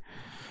 Like,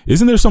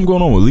 isn't there something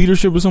going on with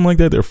leadership or something like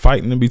that? They're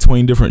fighting in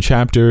between different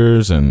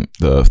chapters, and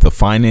the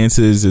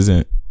finances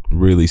isn't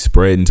really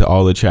spread into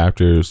all the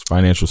chapters.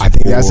 Financial support, I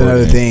think that's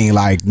another thing.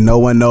 Like, no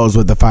one knows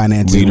what the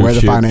finances, where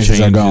the finances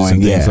are going,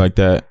 and things like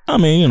that. I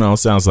mean, it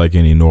sounds like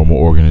any normal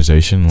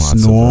organization.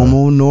 It's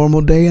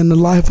normal day in the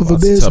life of a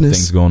business. Tough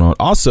things going on.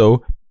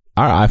 Also,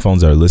 our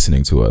iPhones are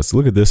listening to us.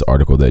 Look at this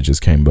article that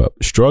just came up.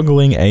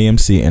 Struggling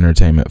AMC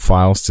Entertainment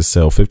files to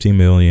sell 50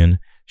 million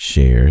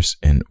shares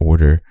in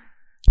order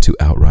to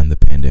outrun the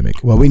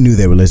pandemic. Well, we knew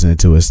they were listening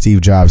to us.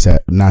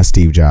 Not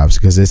Steve Jobs,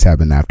 because this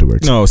happened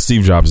afterwards. No,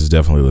 Steve Jobs is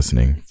definitely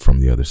listening from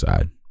the other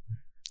side,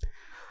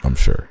 I'm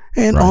sure.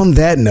 And on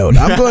that note,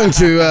 I'm going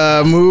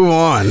to move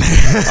on.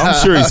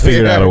 I'm sure he's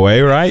figured out a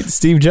way, right?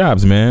 Steve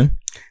Jobs, man.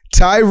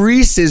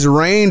 Tyrese's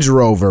Range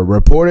Rover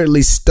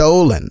reportedly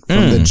stolen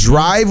from the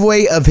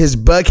driveway of his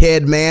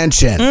Buckhead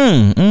mansion.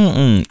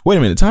 Wait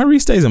a minute.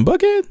 Tyrese stays in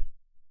Buckhead?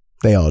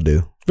 They all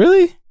do.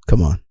 Really?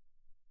 Come on.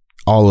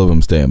 All of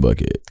them stay in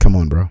Buckhead. Come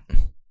on, bro.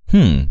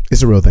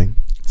 It's a real thing.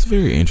 It's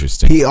very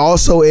interesting. He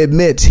also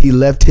admits he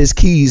left his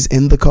keys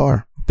in the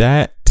car.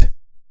 That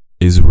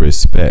is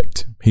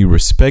respect. He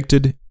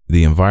respected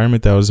the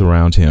environment that was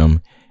around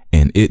him,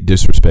 and it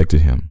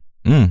disrespected him.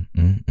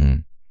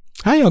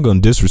 How y'all gonna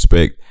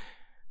disrespect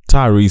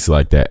Tyrese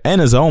like that,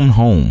 and his own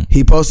home.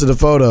 He posted a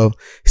photo.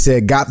 He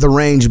said, got the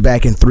range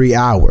back in 3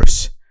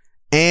 hours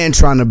and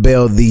trying to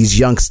bail these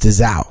youngsters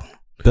out.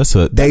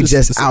 They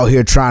just out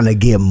here trying to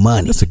get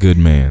money. That's a good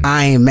man.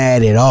 I ain't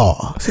mad at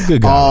all. That's a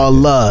good guy. All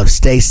love.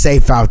 Stay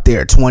safe out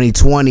there.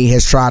 2020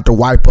 has tried to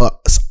wipe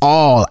us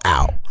all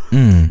out.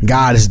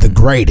 God is the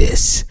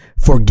greatest.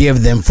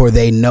 Forgive them, for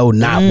they know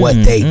not what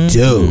they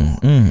do.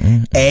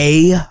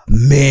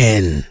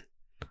 Amen.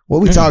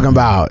 What we talking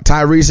about?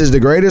 Tyrese is the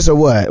greatest or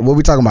what? What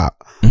we talking about?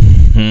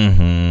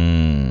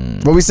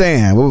 What we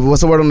saying?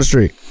 What's the word on the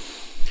street?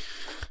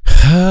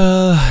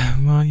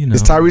 Well, you know.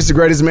 Is Tyrese the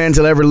greatest man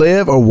to ever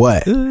live or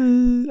what? I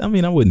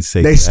mean, I wouldn't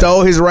say They that.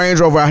 stole his Range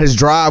Rover out his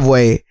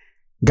driveway,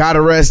 got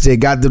arrested,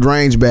 got the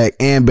range back,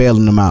 and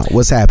bailing him out.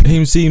 What's happening?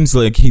 He seems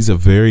like he's a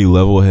very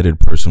level-headed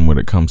person when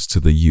it comes to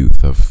the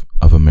youth of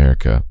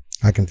America.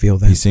 I can feel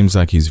He that. seems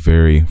like he's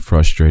very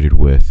frustrated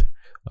with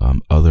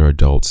other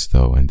adults,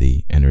 though, in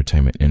the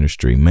entertainment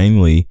industry,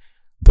 mainly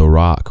The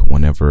Rock,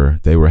 whenever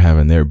they were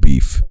having their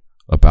beef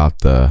about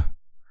the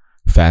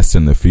Fast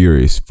and the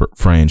Furious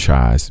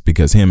franchise,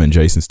 because him and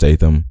Jason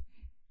Statham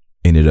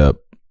ended up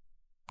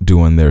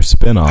doing their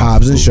spinoff.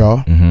 Hobbs and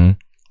Shaw,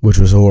 which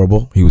was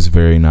horrible. He was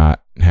very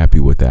not happy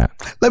with that.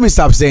 Let me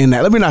stop saying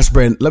that. Let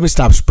me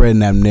stop spreading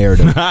that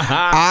narrative.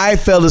 I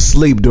fell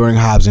asleep during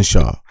Hobbs and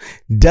Shaw.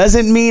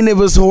 Doesn't mean it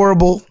was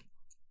horrible.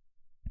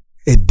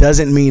 It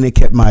doesn't mean it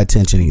kept my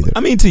attention either. I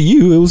mean, to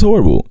you, it was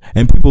horrible.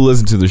 And people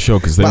listen to the show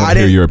because they want to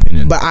hear your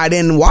opinion. But I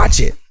didn't watch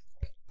it.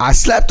 I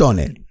slept on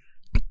it.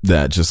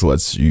 That just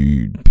lets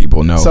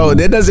people know. So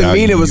that doesn't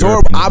mean it was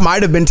horrible. Opinion. I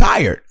might have been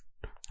tired.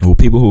 Well,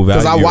 people who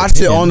value because I watched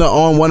it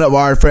on one of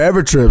our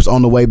forever trips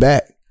on the way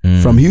back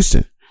from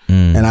Houston,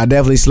 and I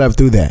definitely slept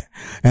through that.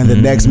 And the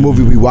next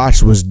movie we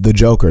watched was The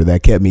Joker,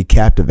 that kept me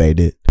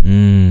captivated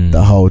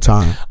the whole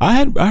time.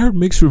 I heard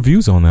mixed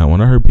reviews on that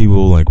one. I heard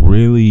people like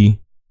really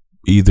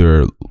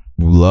either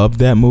loved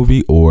that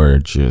movie or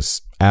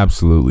just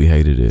absolutely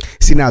hated it.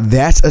 See, now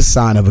that's a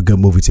sign of a good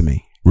movie to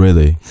me.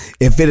 Really,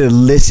 if it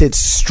elicits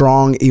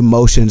strong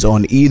emotions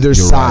on either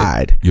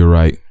side, you're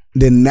right.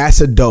 Then that's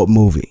a dope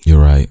movie.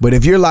 You're right. But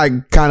if you're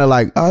like kind of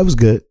like, oh, it was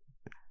good,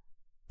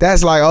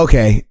 that's like,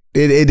 okay,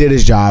 it did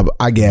its job,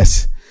 I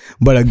guess.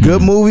 But a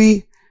good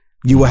movie,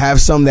 you will have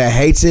some that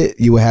hates it,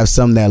 you will have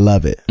some that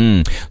love it.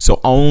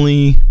 So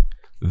only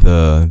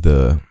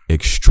the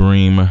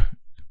extreme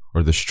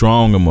or the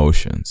strong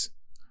emotions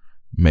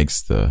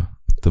makes the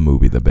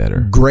movie the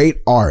better. Great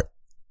art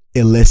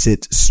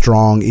elicits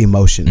strong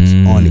emotions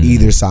on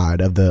either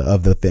side of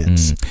the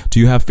fence. Do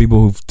you have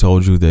people who've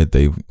told you that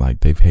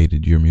they've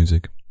hated your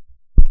music?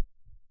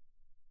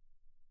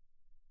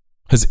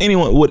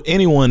 Would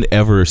anyone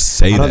ever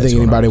say that? I don't think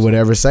anybody would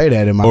ever say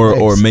that in my face.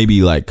 Or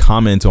maybe like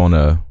comment on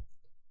a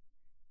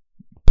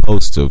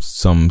post of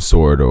some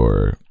sort,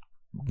 or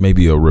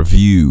maybe a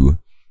review.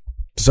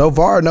 So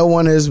far, no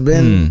one has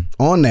been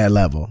on that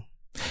level.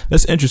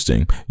 That's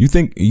interesting. You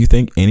think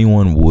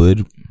anyone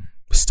would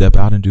step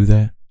out and do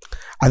that?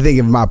 I think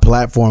if my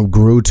platform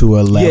grew to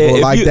a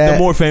level like that, the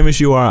more famous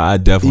you are, I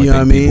definitely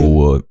think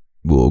people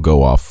will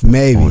go off on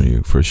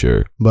you for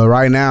sure. But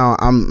right now,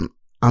 I'm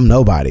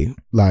nobody.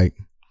 Like,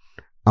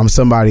 I'm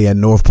somebody at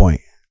North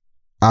Point.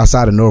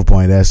 Outside of North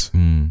Point, that's.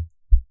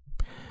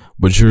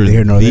 But you're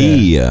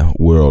the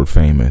world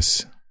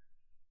famous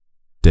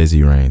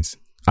Desi Raines.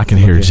 I can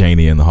hear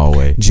Janie in the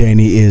hallway.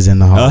 Janie is in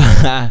the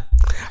hallway.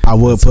 I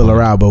would pull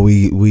her out, but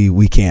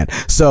we can't.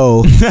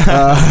 So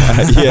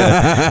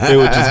yeah, it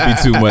would just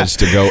be too much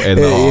to go in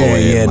the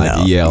hallway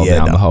and yell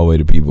down the hallway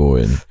to people,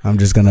 and I'm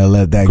just gonna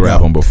let that grab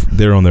go. them before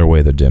they're on their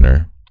way to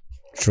dinner.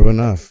 True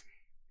enough.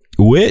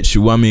 Which,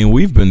 I mean,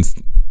 we've been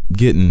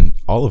getting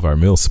all of our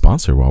meals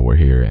sponsored while we're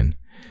here, and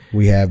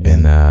we have been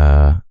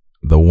in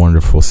the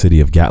wonderful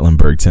city of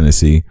Gatlinburg,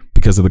 Tennessee,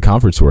 because of the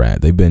conference we're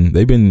at. They've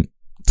been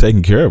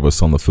taking care of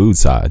us on the food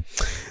side.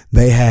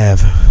 They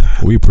have.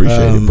 We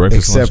appreciate it.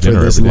 Breakfast, except lunch, dinner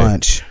for this every day.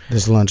 lunch.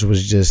 This lunch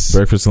was just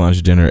breakfast,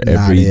 lunch, dinner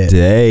every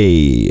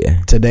day.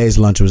 Today's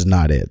lunch was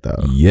not it,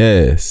 though.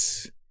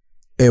 Yes,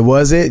 it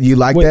was it. You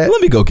like that?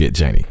 Let me go get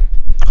Janie.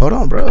 Hold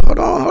on, bro. Hold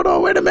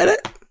on. Wait a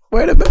minute.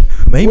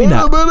 Maybe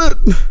not.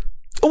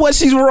 What?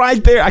 She's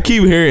right there. I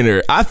keep hearing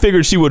her. I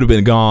figured she would have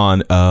been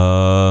gone.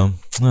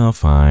 Well,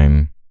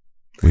 fine.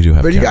 We do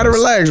have. But you got to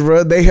relax,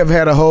 bro. They have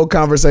had a whole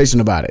conversation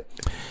about it.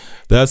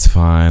 That's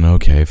fine.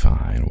 Okay,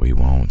 fine. We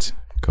won't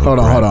go. Hold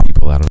on.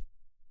 People out of.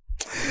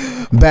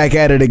 Back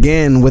at it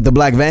again with the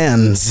black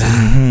vans.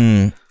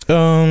 I'm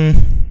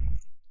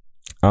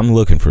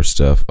looking for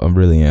stuff. I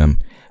really am.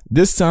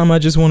 This time, I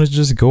just want to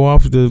just go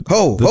off the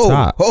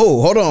top.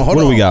 Hold on. What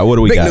do we got?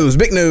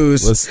 Big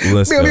news.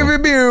 Let's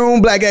go.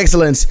 Black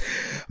excellence.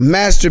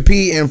 Master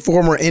P and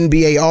former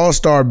NBA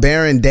All-Star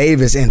Baron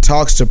Davis in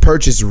talks to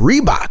purchase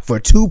Reebok for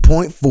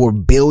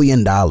 $2.4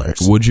 billion.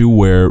 Would you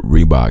wear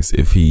Reeboks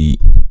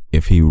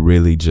if he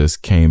really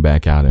just came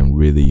back out and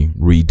really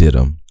redid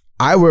them?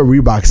 I wear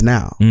Reeboks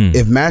now.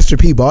 If Master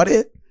P bought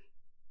it,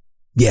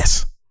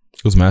 yes.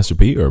 It was Master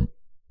P or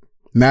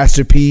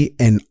Master P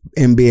and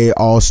NBA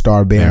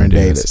All-Star Baron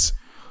Davis.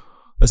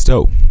 That's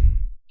dope.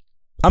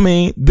 I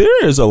mean,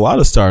 there is a lot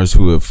of stars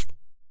who have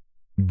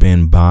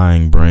been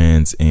buying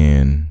brands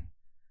and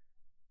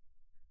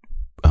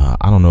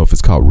I don't know if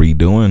it's called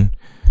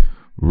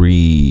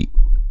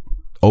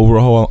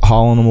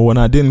overhauling them or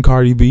whatnot. Didn't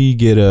Cardi B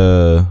get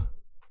a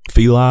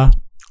Fila?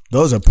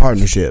 Those are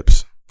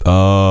partnerships.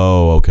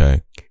 Oh,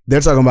 okay.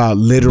 They're talking about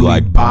literally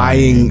Like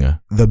buying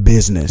the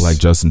business. Like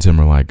Justin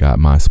Timberlake got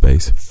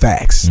MySpace.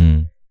 Facts.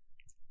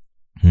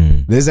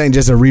 This ain't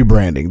just a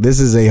rebranding. This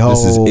is a whole.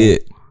 This is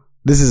it.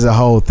 This is a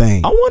whole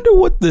thing. I wonder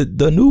what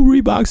the new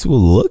Reeboks will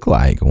look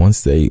like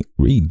once they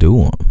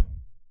redo them.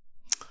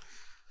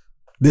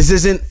 This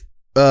isn't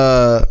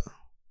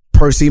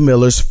Percy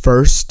Miller's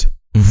first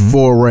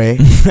foray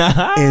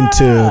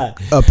into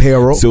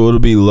apparel. So it'll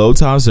be low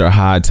tops or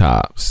high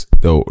tops.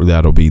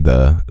 That'll be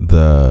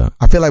the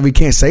I feel like we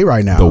can't say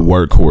right now. the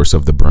workhorse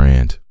of the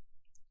brand.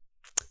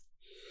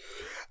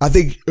 I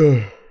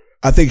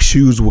think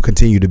shoes will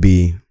continue to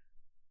be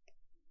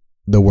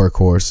the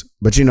workhorse,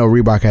 but you know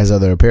Reebok has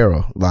other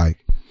apparel. Like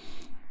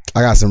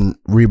I got some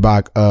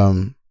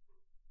Reebok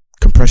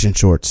compression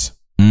shorts.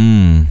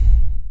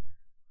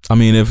 I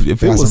mean, if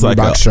it was like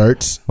Reebok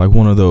shirts, like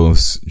one of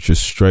those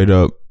just straight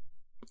up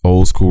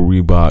old school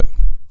Reebok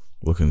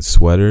looking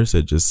sweaters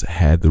that just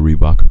had the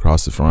Reebok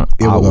across the front,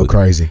 it would go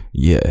crazy.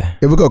 Yeah,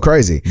 it would go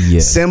crazy. Yeah,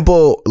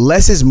 simple.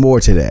 Less is more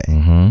today.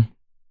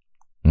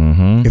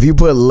 If you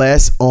put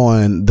less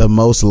on the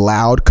most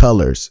loud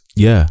colors,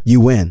 yeah,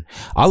 you win.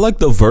 I like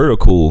the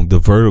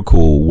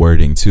vertical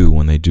wording too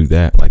when they do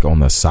that, like on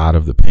the side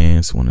of the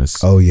pants when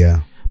it's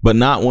but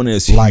not when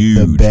it's like huge,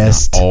 the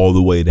best all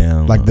the way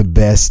down, like the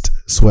best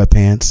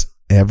sweatpants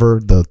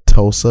ever, the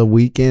Tulsa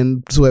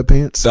weekend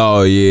sweatpants.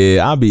 Oh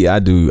yeah, I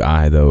do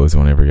eye those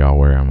whenever y'all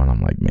wear them, and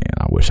I'm like, man,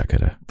 I wish I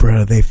could have.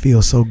 Bro, they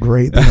feel so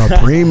great. They are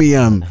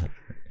premium.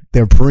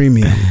 They're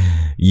premium.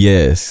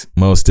 Yes,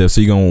 most steps.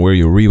 So you're gonna wear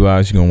your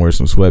Reeboks, you're gonna wear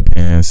some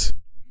sweatpants.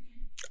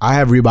 I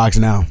have Reeboks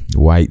now.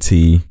 White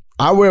tee.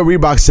 I wear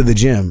Reeboks to the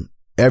gym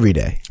every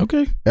day.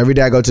 Okay. Every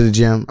day I go to the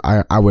gym,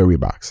 I wear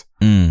Reeboks.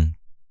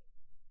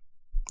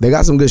 They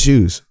got some good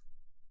shoes.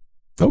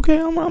 Okay,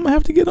 I'm gonna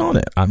have to get on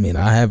it. I mean,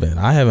 I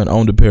haven't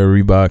owned a pair of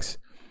Reeboks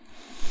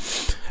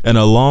in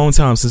a long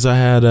time since I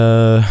had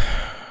I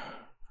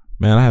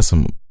had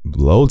some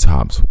low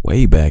tops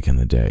way back in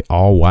the day,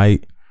 all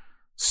white,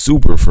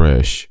 super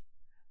fresh.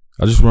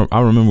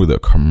 I remember the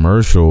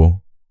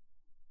commercial,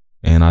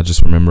 and I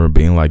just remember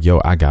being like, yo,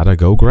 I gotta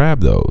go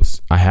grab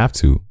those. I have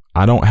to.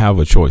 I don't have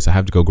a choice. I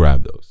have to go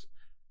grab those.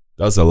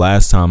 That was the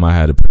last time I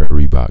had a pair of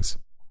Reeboks,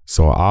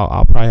 so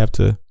I'll probably have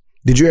to.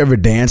 Did you ever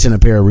dance in a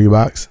pair of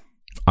Reeboks?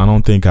 I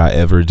don't think I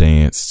ever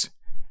danced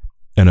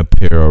in a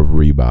pair of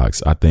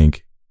Reeboks. I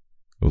think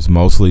it was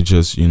mostly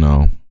just,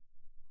 the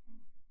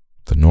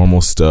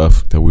normal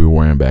stuff that we were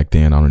wearing back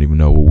then. I don't even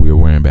know what we were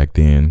wearing back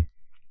then.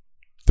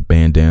 The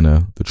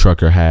bandana, the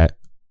trucker hat,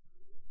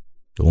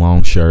 the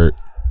long shirt,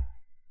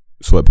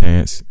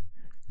 sweatpants.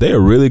 They are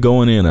really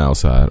going in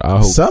outside. I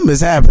hope something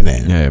is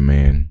happening. Yeah,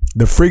 man.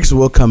 The freaks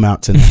will come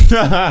out tonight.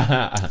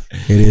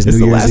 It's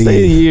the last day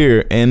of the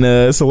year, and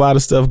it's a lot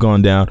of stuff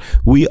going down.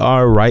 We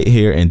are right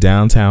here in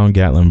downtown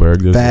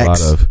Gatlinburg.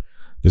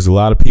 There's a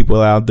lot of people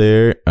out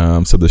there,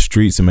 so the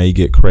streets may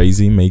get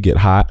crazy, may get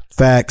hot.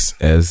 Facts.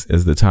 As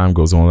the time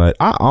goes on,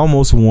 I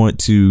almost want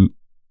to,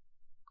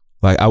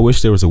 I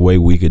wish there was a way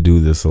we could do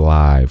this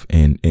live,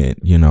 and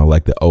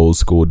like the old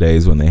school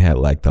days when they had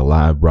like the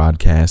live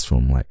broadcast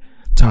from like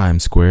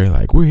Times Square.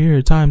 Like, we're here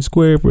at Times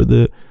Square for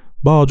the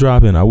ball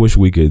dropping. I wish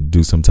we could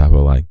do some type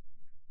of like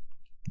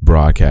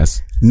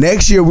broadcast.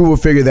 Next year we will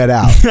figure that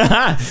out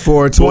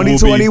for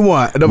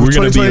 2021. We're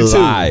going to be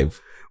live.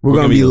 We're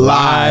going to be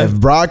live,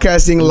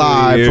 broadcasting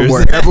live from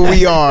wherever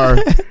we are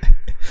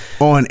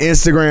on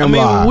Instagram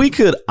Live. We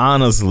could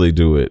honestly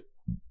do it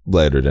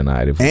later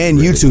tonight. And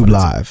really YouTube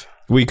Live.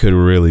 We could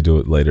really do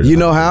it later. You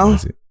know how?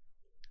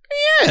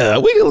 Yeah,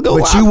 we could go.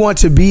 But live. You want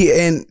to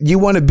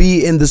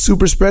be in the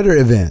Super Spreader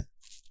event.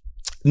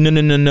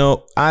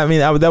 No. I mean,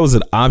 that was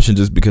an option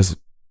just because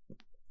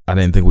I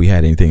didn't think we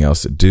had anything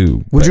else to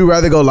do. Would you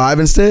rather go live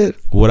instead?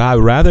 Would I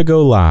rather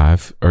go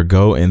live or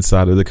go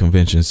inside of the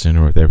convention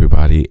center with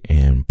everybody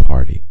and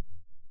party?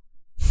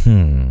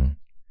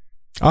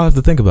 I'll have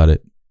to think about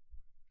it.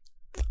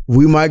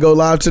 We might go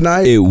live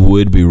tonight. It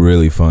would be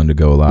really fun to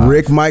go live.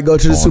 Rick might go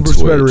to the Super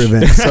Spreader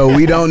event, so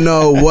we don't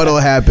know what'll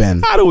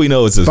happen. How do we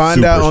know it's a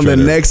Find out on the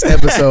next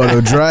episode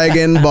of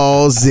Dragon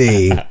Ball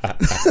Z.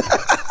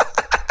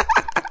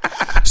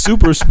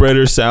 Super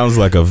Spreader sounds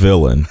like a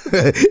villain.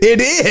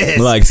 It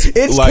is.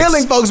 It's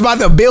killing folks by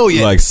the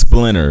billion. Like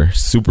Splinter,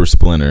 Super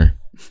Splinter,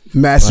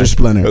 Master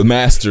Splinter.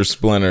 Master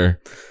Splinter.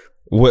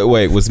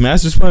 Wait, was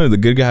Master Splinter the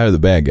good guy or the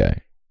bad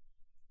guy?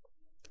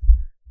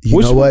 You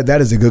know what?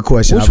 That is a good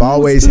question. I've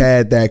always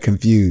had that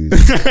confused.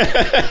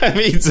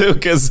 Me too,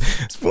 because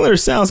Splinter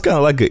sounds kind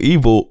of like an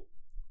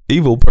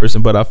evil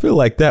person, but I feel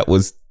like that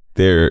was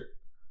their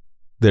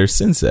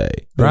sensei,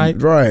 right?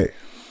 Right.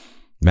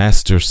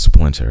 Master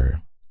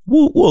Splinter.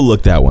 We'll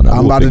look that one up.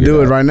 I'm about to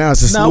do it right now.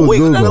 It's a smooth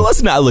Google. No,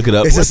 let's not look it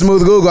up. It's a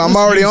smooth Google. I'm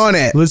already on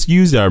it. Let's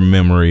use our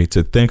memory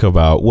to think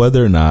about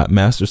whether or not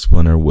Master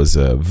Splinter was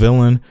a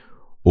villain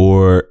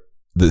or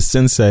the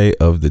sensei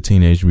of the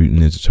Teenage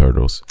Mutant Ninja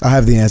Turtles. I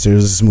have the answer. It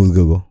was a smooth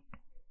Google.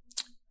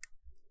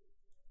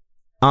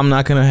 I'm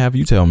not going to have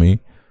you tell me.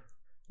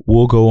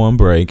 We'll go on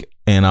break,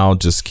 and I'll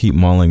just keep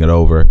mulling it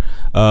over.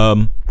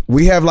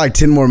 We have like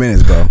 10 more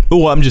minutes, bro.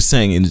 Well, I'm just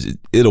saying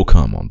it'll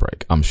come on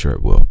break. I'm sure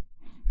it will.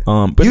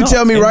 But you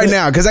tell me right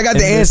now, because I got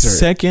the answer. The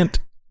second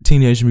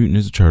Teenage Mutant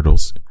Ninja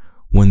Turtles,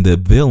 when the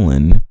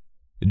villain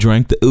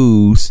drank the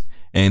ooze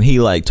and he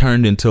like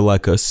turned into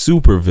like a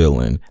super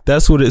villain.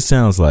 That's what it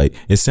sounds like.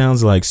 It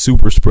sounds like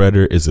Super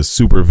Spreader is a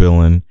super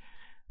villain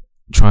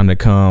trying to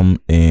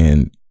come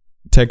and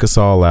take us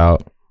all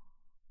out.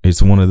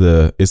 It's one of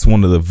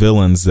the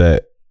villains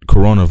that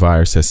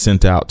coronavirus has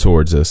sent out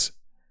towards us.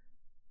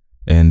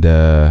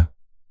 And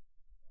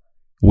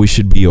we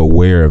should be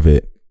aware of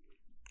it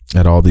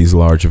at all these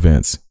large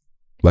events.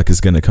 Like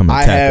it's going to come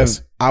attack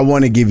us. I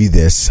want to give you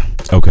this.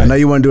 Okay. I know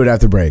you want to do it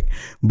after break,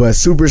 but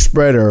Super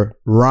Spreader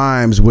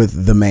rhymes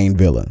with the main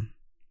villain.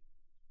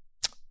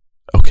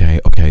 Okay.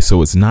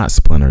 So it's not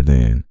Splinter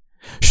then.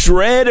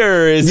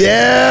 Shredder is.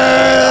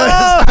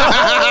 Yes.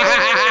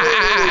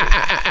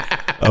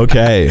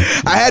 Okay.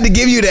 I had to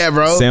give you that,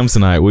 bro.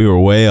 Samsonite, we were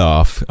way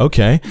off.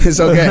 Okay. It's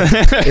okay.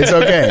 It's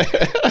okay.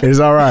 It's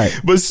all right.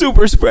 But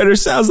Super Spreader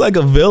sounds like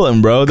a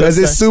villain, bro. Because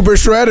it's Super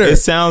Shredder. It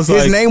sounds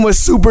like his name was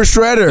Super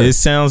Shredder. It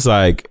sounds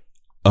like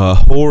a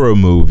horror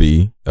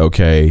movie,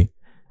 okay?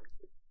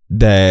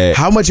 That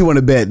how much you want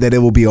to bet that it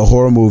will be a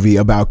horror movie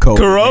about COVID?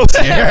 Corona.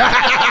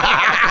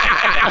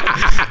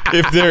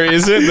 If there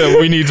isn't, then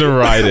we need to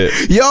write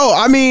it. Yo,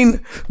 I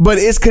mean, but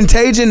is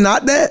Contagion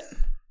not that?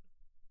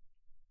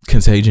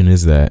 Contagion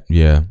is that,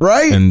 yeah.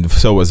 Right? And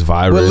so was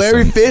Virus. With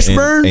Larry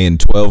Fishburne? And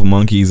 12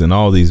 Monkeys and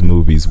all these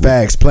movies.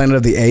 Facts. Planet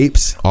of the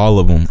Apes. All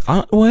of them.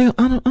 I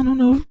don't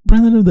know if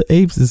Planet of the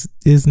Apes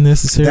is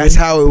necessary. That's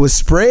how it was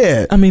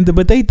spread. I mean,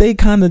 but they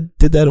kind of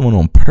did that one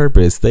on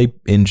purpose. They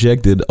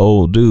injected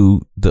old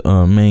dude, the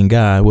main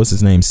guy, what's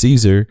his name,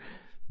 Caesar.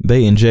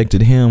 They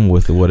injected him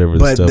with whatever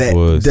the stuff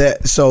was.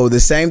 So the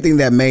same thing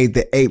that made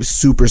the apes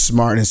super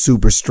smart and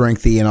super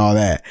strengthy and all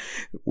that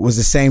was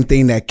the same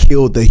thing that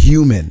killed the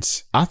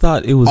humans. I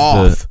thought it was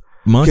off. The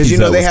monkeys.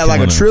 Because they had like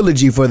a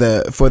trilogy for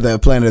the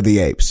Planet of the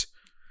Apes.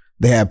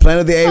 They had Planet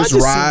of the Apes,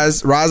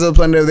 Rise of the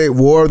Planet of the Apes,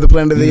 War of the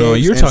Planet of the Apes. No,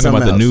 you're talking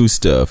about the new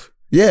stuff.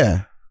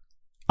 Yeah.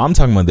 I'm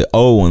talking about the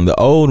old one. The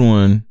old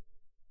one.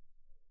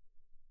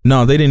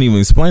 No, they didn't even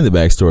explain the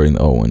backstory in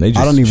the old one. They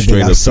just I don't even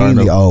think I've seen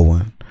the old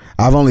one.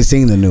 I've only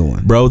seen the new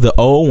one, bro. The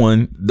old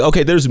one.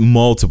 Okay, there's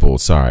multiple.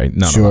 Sorry,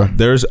 no.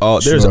 There's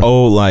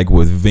old like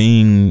with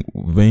Ving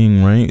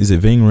Rhames. Is it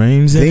Ving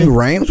Rhames? Ving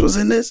Rhames was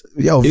in this.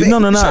 Yo,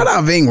 no. Shout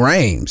out Ving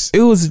Rhames.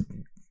 It was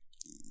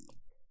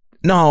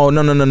no,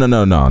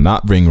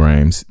 not Ving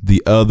Rhames.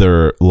 The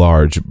other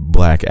large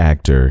black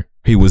actor.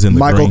 He was in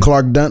the Michael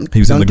Clark Duncan. He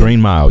was in the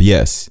Green Mile.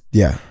 Yes.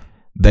 Yeah.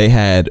 They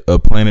had a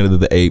Planet of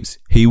the Apes.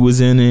 He was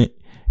in it,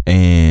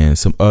 and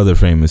some other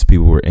famous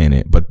people were in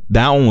it. But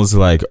that one was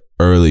like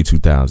early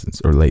 2000s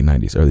or late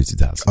 90s, early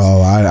 2000s.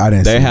 Oh, I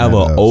didn't. They have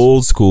an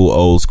old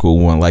school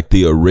one, like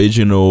the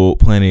original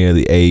Planet of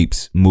the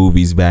Apes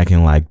movies back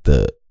in like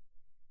the,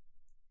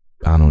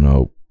 I don't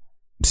know,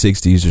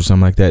 60s or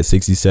something like that,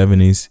 60s,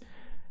 70s,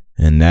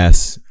 and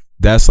that's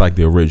like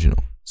the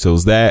original. So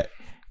it's that,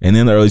 and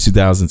then the early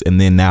 2000s, and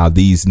then now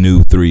these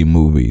new 3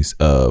 movies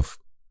of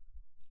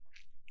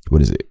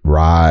what is it?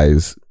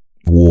 Rise,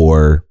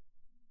 War.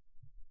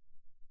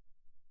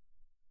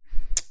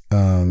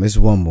 It's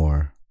one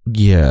more.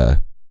 Yeah,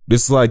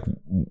 it's like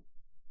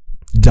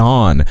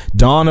Dawn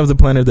of the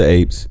Planet of the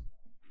Apes.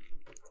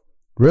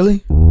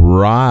 Really?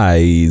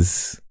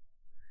 Rise,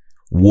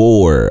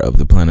 War of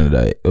the Planet of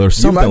the Apes, or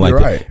something like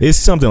that. It's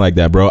something like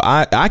that, bro.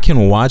 I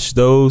can watch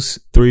those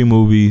 3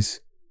 movies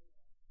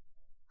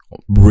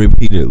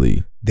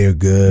repeatedly. They're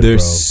good. They're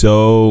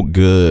so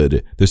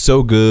good. They're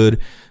so good.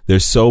 They're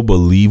so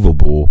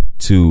believable.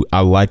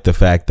 I like the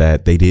fact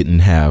that they didn't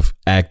have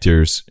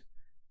actors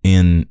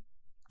in.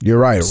 You're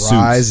right. Suits.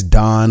 Rise,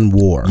 Dawn,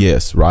 War.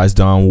 Yes, Rise,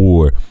 Dawn,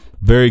 War.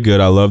 Very good.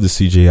 I love the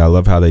CG. I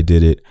love how they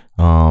did it.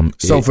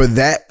 For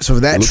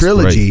that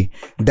trilogy,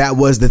 great. That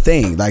was the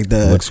thing. Like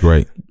looks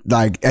great.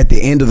 Like at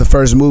the end of the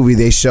first movie,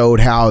 they showed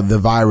how the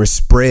virus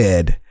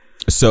spread.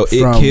 So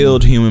it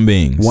killed human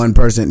beings. One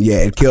person, yeah,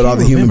 it killed all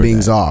the human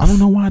beings off. I don't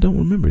know why I don't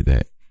remember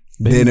that.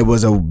 Maybe. Then it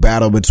was a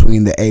battle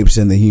between the apes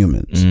and the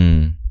humans.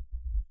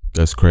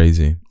 That's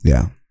crazy.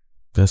 Yeah,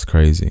 that's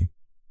crazy.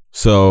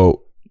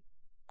 So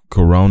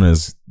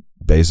Corona's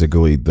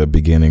basically the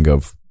beginning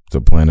of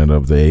the Planet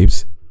of the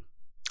Apes.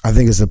 I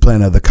think it's the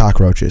planet of the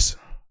cockroaches.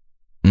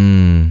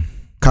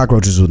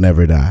 Cockroaches will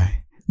never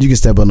die. You can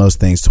step on those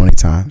things 20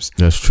 times.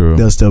 That's true.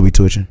 They'll still be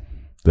twitching.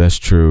 That's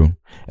true.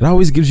 It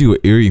always gives you an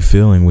eerie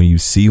feeling when you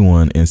see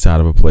one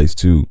inside of a place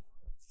too.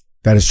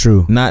 That is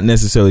true. Not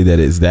necessarily that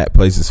it's that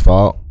place's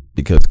fault,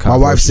 because my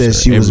wife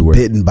says she was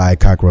bitten by a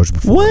cockroach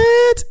before.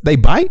 What? They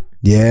bite?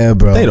 Yeah,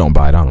 bro. They don't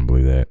bite. I don't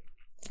believe that.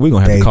 We're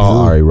going to have to call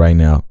Ari right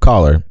now.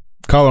 Call her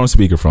on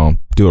speakerphone.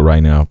 Do it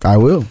right now. I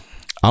will.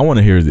 I want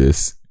to hear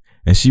this.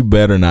 And she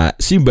better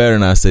not say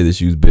that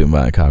she was bitten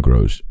by a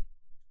cockroach.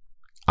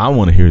 I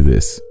want to hear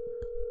this.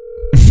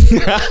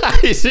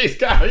 She's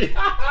got me.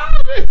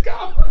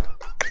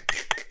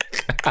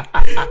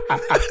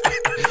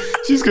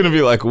 She's gonna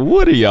be like,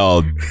 "What are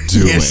y'all doing?"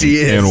 Yes, she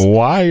is. And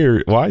why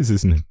is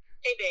this name?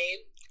 Hey, babe.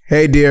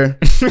 Hey, dear.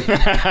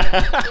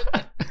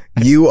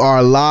 You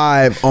are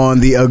live on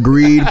the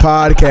Agreed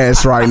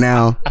podcast right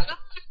now.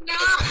 No.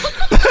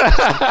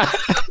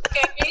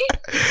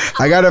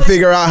 I got to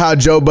figure out how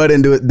Joe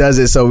Budden does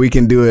it so we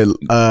can do it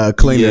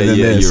cleaner than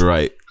this. You're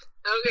right.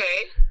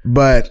 Okay.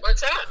 But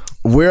What's up?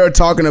 we're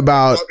talking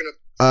about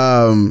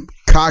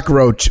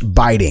cockroach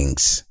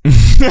bitings.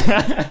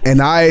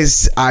 And I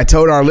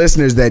told our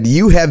listeners that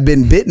you have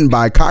been bitten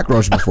by a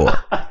cockroach before.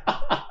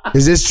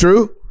 Is this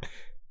true?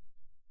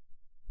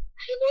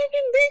 Have I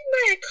been bitten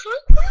by a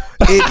cockroach?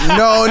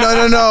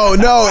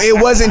 No,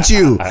 it wasn't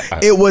you.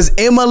 It was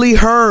Emily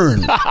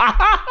Hearn.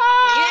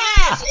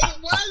 Yes,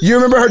 it was. You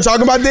remember her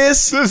talking about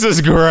this? This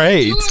is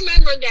great. You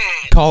remember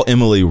that? Call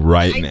Emily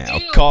right now.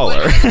 do, Call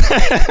her. I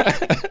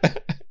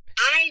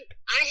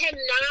have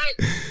not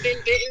been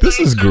bitten This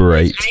by a is cockroach.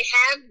 great. I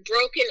have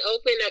broken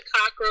open a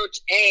cockroach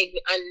egg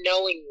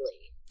unknowingly.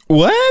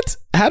 What?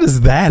 How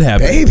does that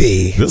happen?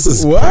 Baby. This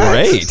is What?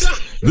 great.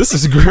 This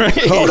is great.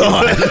 Hold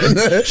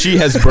on. She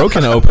has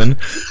broken open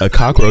a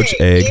cockroach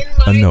egg In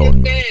my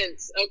unknowingly.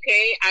 defense,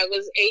 okay, I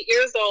was 8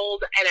 years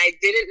old and I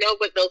didn't know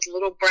what those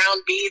little brown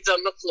beads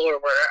on the floor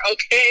were.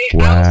 Okay, I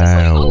was just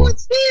like, Wow. "Oh,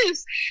 what's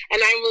this?"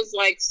 And I was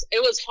like,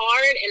 it was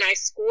hard, and I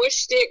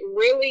squished it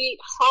really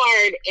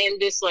hard, and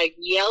this like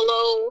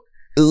yellow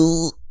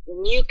Ooh.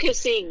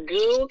 mucusy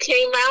goo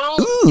came out,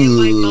 and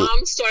my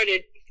mom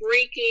started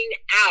freaking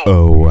out.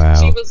 Oh wow.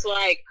 She was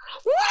like,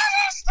 "What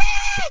is this?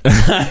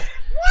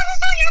 What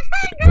is on your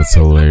finger?" That's I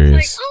was hilarious.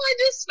 like, "Oh, I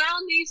just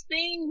found these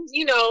things."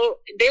 You know,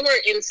 they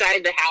weren't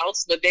inside the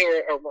house, but they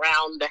were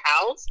around the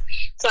house.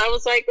 So I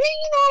was like,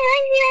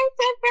 right here,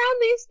 I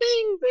found these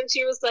things. And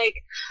she was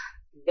like,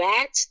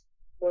 "That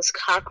was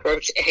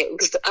cockroach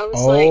eggs." I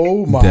was like,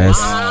 Oh my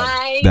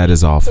That's- That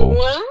is awful.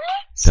 what?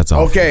 That's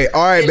awful. Okay,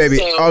 all right, baby.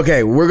 So-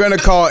 Okay, we're gonna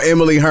call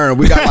Emily Hearn.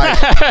 We got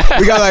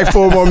like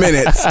 4 more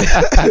minutes.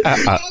 Okay,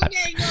 go.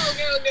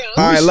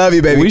 All right, love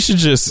you, baby. We should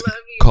just Love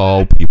you.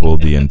 call people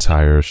the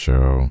entire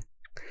show.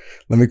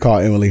 Let me call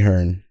Emily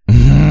Hearn.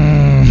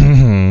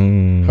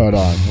 Hold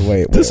on,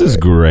 wait. This is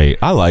great.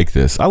 I like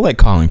this. I like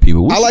calling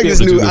people. We I should like be this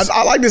able to new. do this.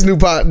 I like this new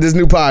pod. This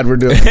new pod we're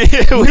doing. We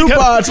New gotta-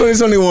 pod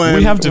 2021.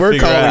 We have to We're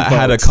figure calling out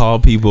how to folks call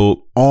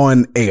people,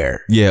 on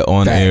air.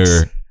 on Facts.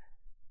 air,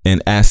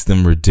 and ask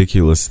them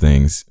ridiculous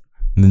things,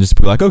 and then just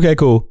be like, "Okay,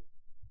 cool."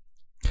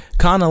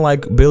 Kind of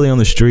like Billy on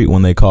the Street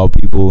when they call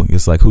people.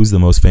 It's like, "Who's the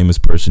most famous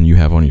person you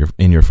have on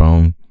in your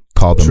phone?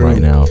 Call them True.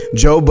 right now."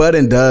 Joe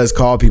Budden does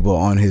call people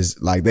on his,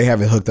 like, they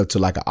have it hooked up to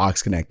like an aux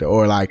connector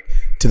or like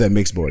to the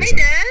mix board or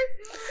something.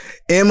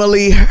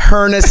 Emily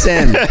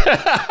Hernison,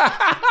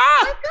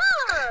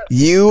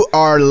 you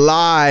are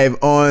live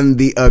on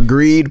the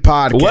Agreed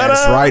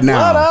podcast right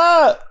now. What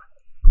up?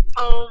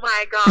 Oh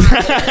my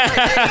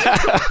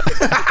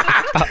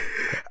god.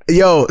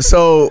 Yo,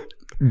 so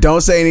don't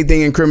say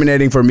anything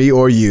incriminating for me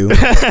or you.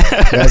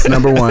 That's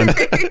number one.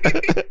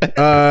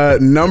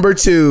 Number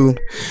two,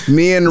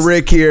 me and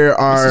Rick here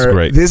are. This is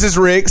great. This is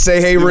Rick.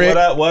 Say hey, Rick.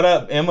 What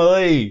up,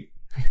 Emily?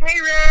 Hey,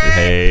 Rick.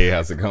 Hey,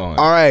 how's it going?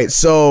 All right,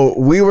 so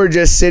we were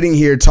just sitting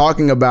here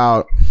talking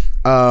about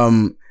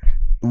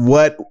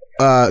what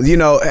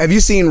have you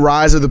seen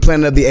Rise of the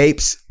Planet of the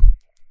Apes?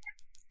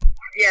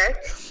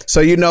 Yes. So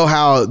you know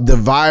how the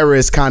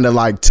virus kind of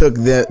like took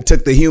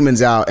the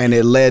humans out, and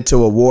it led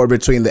to a war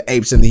between the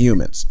apes and the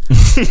humans,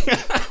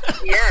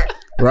 Yes.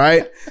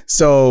 right?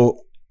 So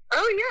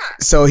Oh yeah.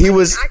 he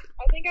was. I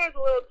think I was a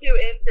little too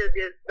into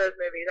those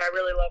movies. I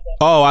really love them.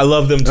 Oh, I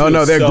love them too. Oh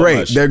no, they're so great.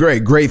 much. They're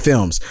great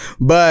films.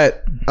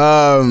 But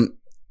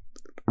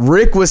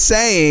Rick was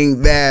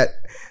saying that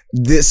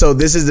this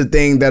is the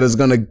thing that is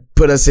going to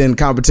put us in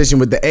competition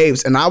with the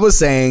apes, and I was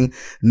saying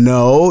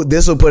no,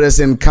 this will put us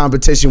in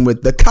competition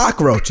with the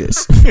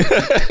cockroaches.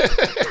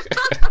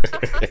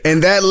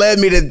 And that led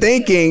me to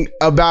thinking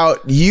about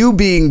you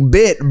being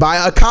bit by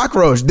a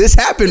cockroach. This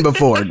happened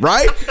before,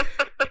 right?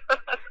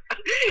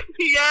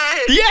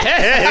 Yes.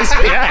 Yes.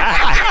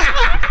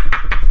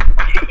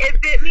 It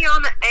bit me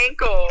on the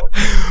ankle.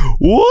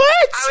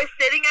 What? I was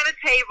sitting at a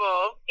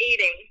table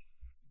eating,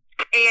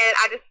 and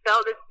I just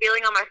felt this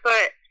feeling on my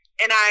foot.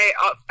 And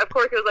of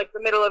course, it was like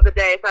the middle of the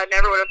day, so I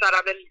never would have thought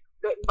I'd been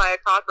bitten by a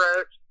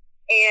cockroach.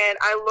 And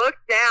I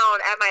looked down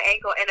at my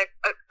ankle, and a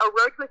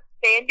roach was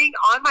standing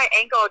on my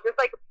ankle, just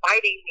like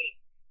biting me,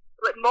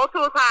 like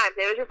multiple times.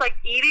 It was just like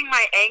eating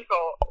my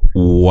ankle. I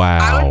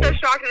Wow. was so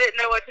shocked I didn't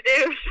know what to do.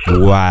 So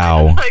Wow.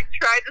 I just, like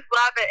tried to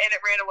slap it, and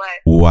it ran away.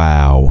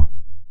 Wow.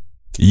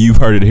 You've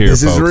heard it here,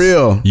 This is folks.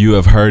 real. You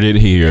have heard it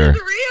here. It's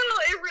real.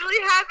 It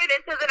really happened.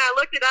 And so then I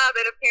looked it up,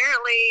 and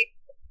apparently,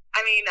 I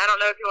mean, I don't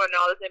know if you want to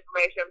know all this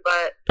information,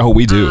 but Oh,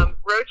 we do.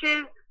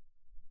 roaches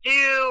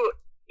do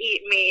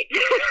eat meat.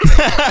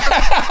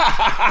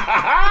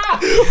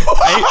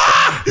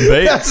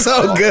 That's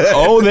so good.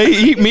 Oh, they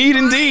eat meat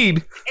indeed.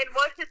 And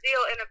what's the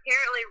deal? And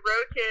apparently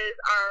roaches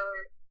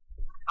are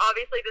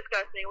obviously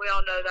disgusting. We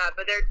all know that.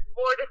 But they're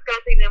more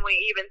disgusting than we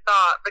even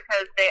thought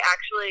because they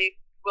actually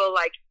will,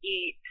 like,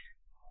 eat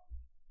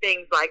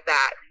things like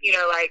that. You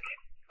know, like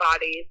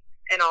bodies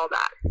and all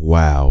that.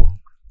 Wow.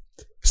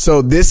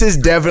 So this is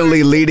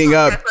definitely leading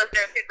up.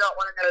 Listeners who don't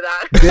want to know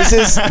that.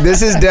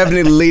 This is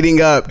definitely leading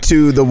up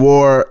to the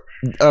war,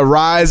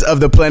 rise of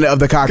the planet of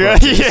the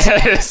cockroaches.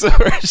 Yes,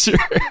 for sure.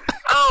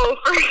 Oh,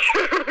 for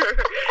sure.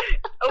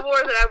 A war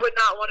that I would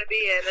not want to be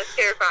in. That's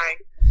terrifying.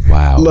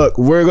 Wow. Look,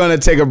 we're going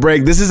to take a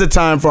break. This is a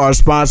time for our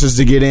sponsors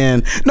to get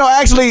in. No,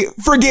 actually,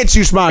 forget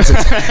you sponsors.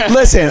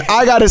 Listen,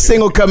 I got a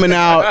single coming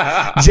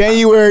out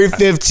January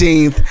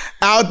 15th,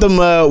 Out the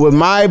Mud with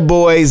my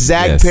boy,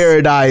 Zach Yes.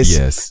 Paradise.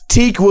 Yes.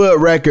 Teakwood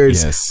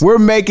Records. Yes. We're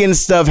making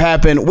stuff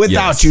happen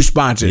without Yes. you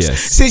sponsors. Yes.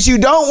 Since you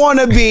don't want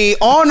to be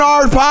on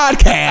our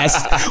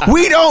podcast,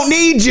 we don't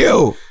need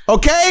you.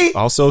 Okay?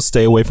 Also,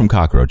 stay away from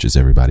cockroaches,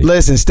 everybody.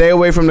 Listen, stay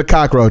away from the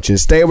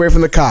cockroaches. Stay away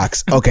from the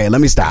cocks. Okay,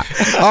 let me stop.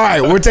 All right,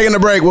 we're taking a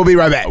break. We'll be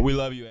right back. We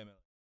love you, Emily.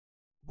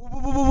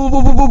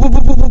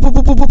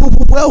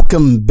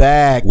 Welcome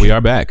back We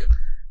are back.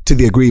 to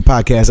the Agreed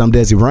Podcast. I'm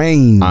Desi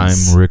Raines.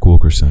 I'm Rick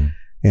Wilkerson.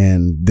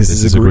 And this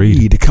is is Agreed.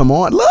 Agreed. Come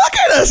on. Look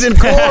at us in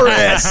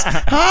chorus.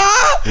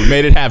 Huh? We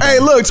made it happen. Hey,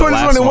 look, The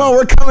last 2021, one.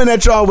 we're coming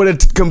at y'all with a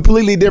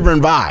completely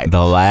different vibe.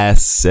 The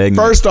last segment.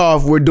 First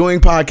off, we're doing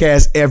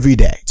podcasts every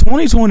day.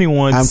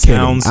 2021 I'm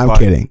sounds kidding. I'm like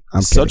kidding.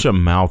 I'm such a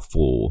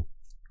mouthful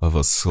of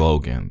a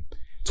slogan.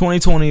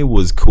 2020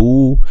 was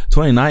cool.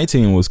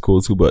 2019 was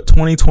cool too, but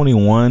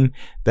 2021,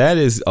 that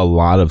is a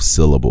lot of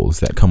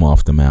syllables that come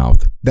off the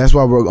mouth. That's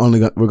why we're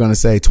going to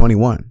say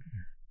 21.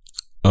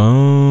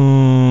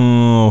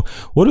 Oh,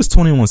 what is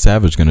 21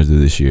 Savage gonna do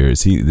this year?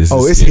 It's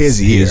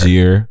his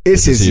year.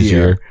 It's This his is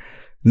year.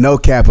 No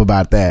cap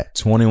about that.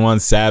 21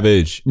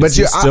 Savage. But Is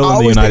he I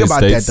always think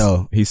about that,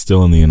 though. He's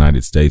still in the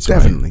United States,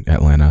 Definitely. right?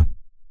 Atlanta.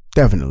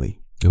 Definitely.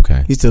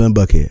 Okay. He's still in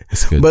Buckhead.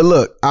 That's good. But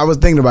look, I was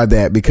thinking about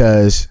that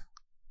because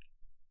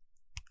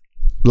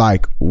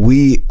like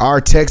our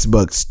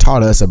textbooks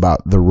taught us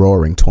about the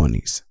roaring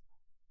 20s,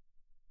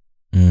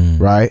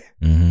 right?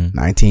 Mm-hmm.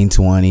 19,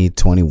 20,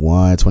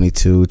 21,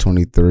 22,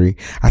 23.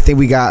 I think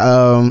we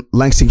got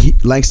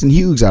Langston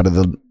Hughes out of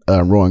the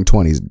roaring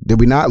 20s. Did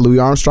we not? Louis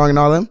Armstrong and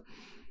all them?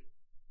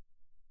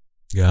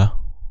 Yeah.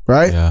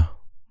 Right? Yeah.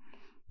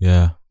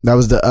 Yeah. That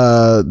was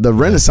the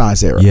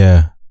Renaissance era.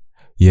 Yeah.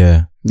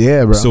 Yeah.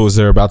 Yeah, bro. So is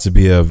there about to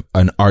be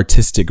an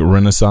artistic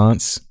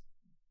renaissance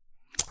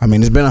I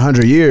mean, it's been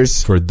 100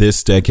 years. for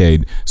this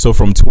decade? So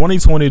from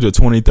 2020 to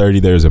 2030,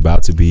 there's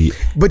about to be.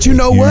 But you a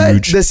know what?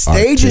 huge The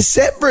stage is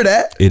set for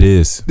that. It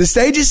is, The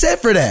stage is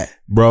set for that.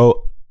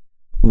 bro.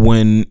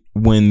 When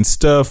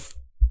stuff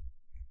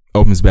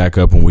opens back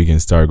up and we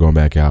can start going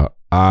back out,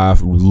 I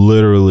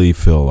literally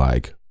feel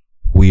like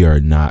we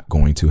are not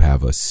going to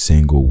have a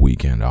single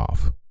weekend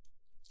off.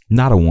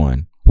 Not a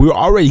one. We were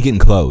already getting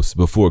close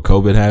before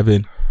COVID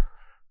happened.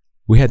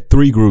 We had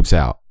 3 groups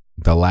out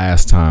the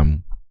last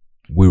time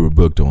we were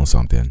booked on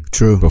something.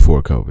 True.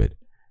 Before COVID.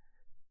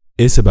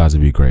 It's about to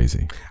be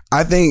crazy.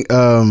 I think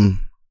we're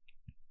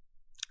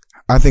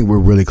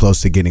really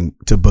close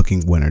to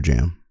booking Winter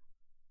Jam.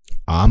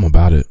 I'm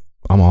about it.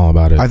 I'm all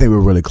about it. I think we're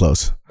really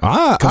close.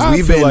 I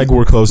feel like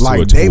we're close to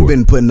a tour. They've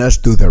been putting us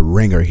through the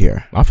ringer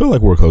here. I feel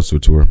like we're close to a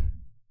tour.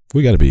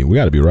 We gotta be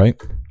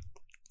right.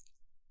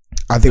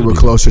 I think we're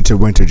closer to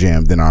Winter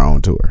Jam than our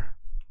own tour.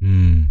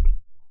 I'm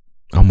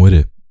with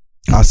it.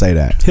 I'll say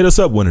that. Hit us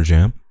up, Winter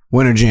Jam.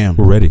 Winter Jam.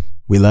 We're ready.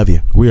 We love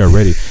you. We are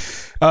ready.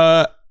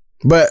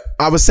 But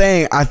I was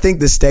saying, I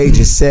think the stage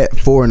is set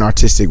for an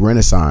artistic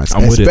renaissance,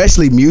 I'm with it.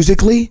 especially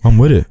musically, I'm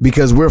with it.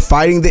 because we're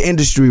fighting the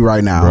industry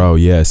right now. Bro,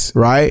 yes.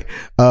 Right?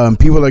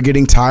 People are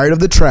getting tired of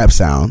the trap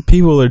sound.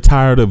 People are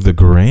tired of the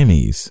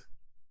Grammys.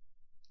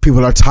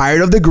 People are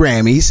tired of the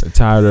Grammys.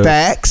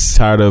 Facts.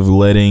 Tired of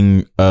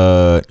letting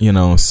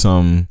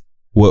some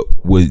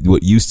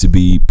what used to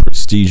be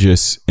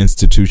prestigious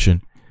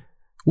institution.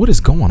 What is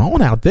going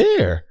on out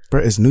there?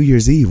 Bro, it's New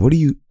Year's Eve. What do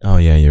you? Oh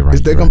yeah, you're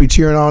right. They're gonna be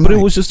cheering all night. But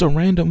it was just a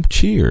random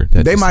cheer.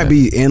 They might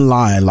be in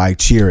line like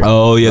cheering.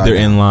 Oh yeah, right they're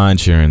now. in line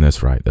cheering.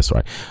 That's right.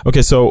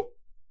 Okay, so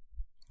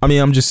I mean,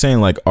 I'm just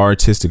saying, like,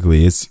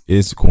 artistically,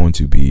 it's going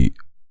to be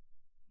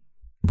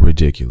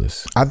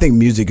ridiculous. I think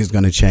music is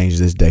gonna change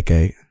this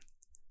decade.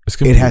 It's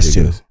gonna It be has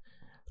ridiculous. to.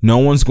 No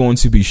one's going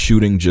to be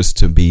shooting just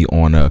to be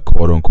on a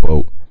quote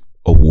unquote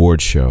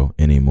award show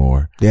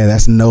anymore. Yeah,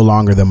 that's no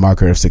longer the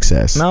marker of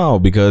success. No,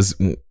 because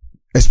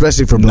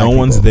Especially for black no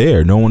one's people.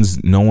 there. No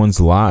one's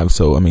live.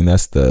 So I mean,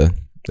 that's the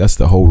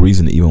whole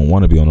reason to even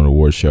want to be on an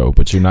award show.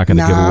 But you're not going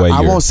to give away.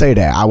 I won't say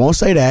that. I won't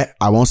say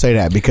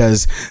that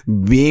because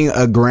being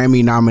a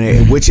Grammy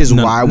nominated, which is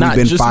why we've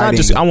been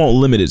fighting. I won't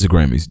limit it to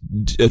Grammys.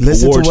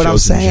 Listen to Award what I'm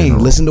shows in saying.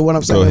 general. Listen to what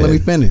I'm saying. Go Let me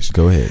ahead. finish.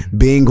 Go ahead.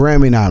 Being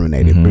Grammy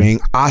nominated,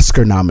 being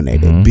Oscar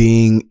nominated,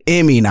 being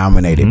Emmy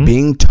nominated,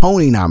 being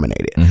Tony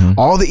nominated,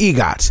 all the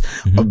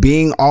EGOTs,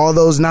 being all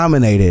those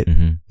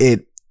nominated,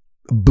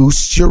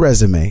 boosts your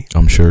resume.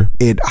 I'm sure.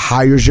 It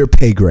hires your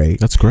pay grade.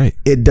 That's great.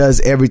 It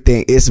does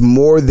everything. It's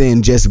more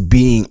than just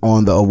being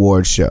on the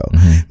award show.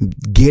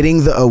 Mm-hmm.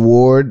 Getting the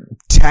award,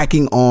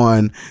 tacking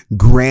on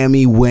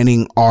Grammy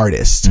winning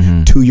artist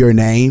to your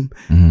name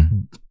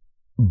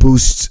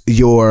boosts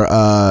your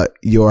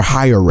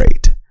hire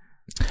rate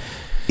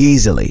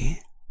easily.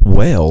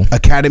 Well,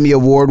 Academy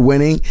Award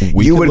winning.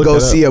 You would go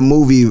see a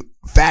movie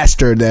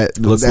faster that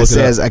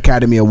says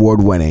Academy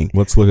Award winning.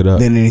 Let's look it up.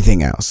 Than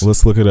anything else.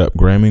 Let's look it up.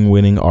 Grammy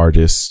winning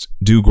artists.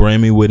 Do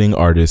Grammy winning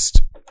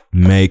artists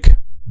make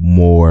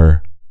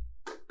more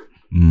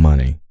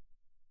money?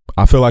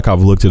 I feel like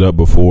I've looked it up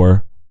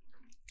before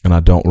and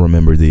I don't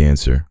remember the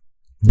answer.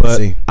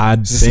 But I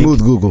think smooth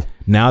Google.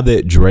 Now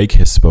that Drake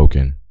has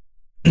spoken,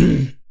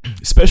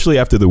 especially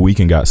after The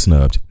Weeknd got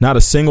snubbed, not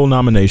a single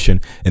nomination,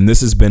 and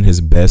this has been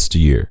his best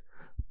year.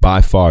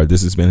 By far,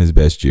 this has been his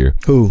best year.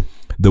 Who?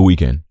 The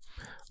Weeknd.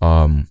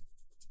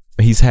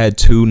 He's had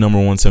 2 number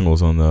 1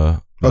 singles on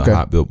the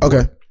Hot Billboard.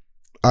 Okay,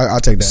 I'll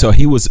take that. So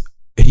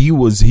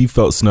he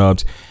felt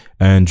snubbed,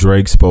 and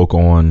Drake spoke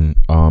on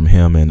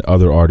him and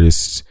other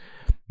artists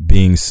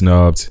being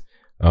snubbed.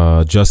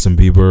 Justin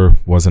Bieber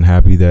wasn't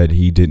happy that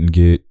he didn't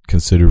get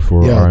considered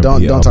for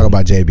R&B. Don't talk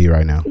about JB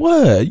right now.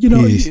 What?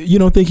 You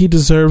don't think he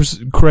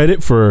deserves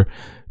credit for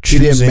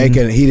choosing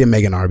he didn't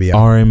make an R&B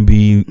album.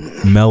 R&B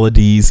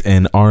melodies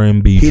and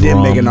R&B He drums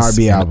didn't make an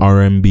R&B and album.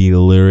 R&B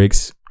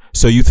lyrics.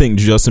 So you think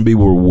Justin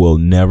Bieber will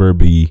never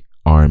be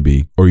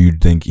R&B, or you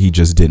think he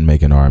just didn't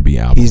make an R&B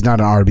album? He's not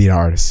an R&B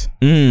artist.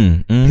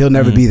 He'll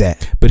never be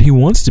that. But he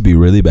wants to be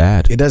really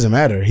bad. It doesn't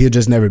matter. He'll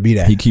just never be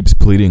that. He keeps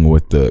pleading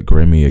with the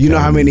Grammy Academy. You know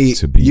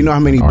how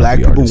many an black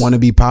R&B people artist. want to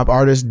be pop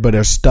artists but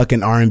are stuck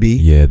in R&B?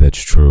 Yeah,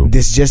 that's true.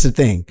 This is just a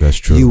thing. That's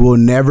true. You will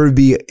never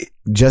be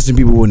Justin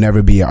Bieber will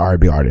never be an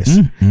R&B artist.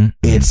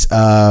 It's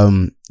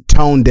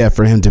tone deaf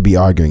for him to be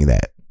arguing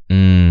that.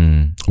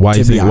 Why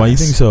you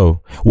think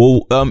so?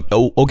 Well,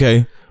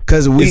 okay.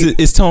 Because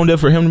is tone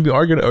deaf for him to be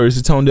arguing, or is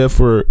it tone deaf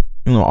for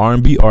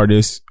R&B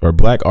artists or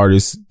black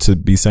artists to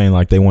be saying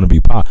like they want to be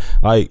pop?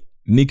 Like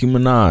Nicki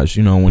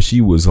Minaj, when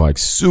she was like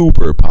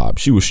super pop,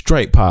 she was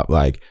straight pop,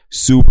 like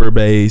super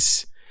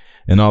bass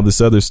and all this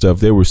other stuff.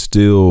 They were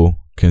still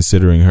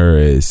considering her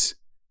as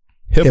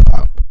hip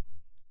hop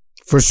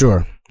for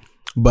sure.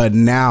 But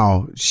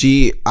now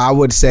I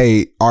would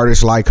say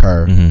artists like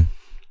her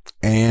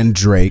and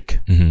Drake,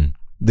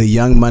 the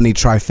Young Money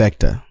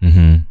trifecta,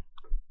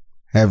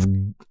 have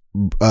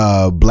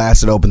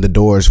blasted open the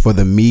doors for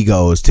the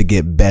Migos to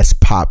get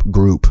best pop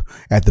group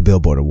at the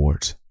Billboard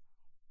Awards.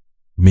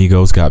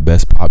 Migos got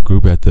best pop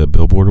group at the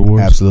Billboard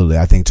Awards? Absolutely.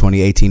 I think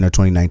 2018 or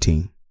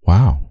 2019.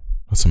 Wow.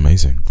 That's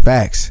amazing.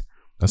 Facts.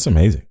 That's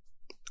amazing.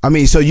 I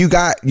mean, so you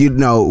got,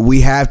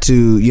 we have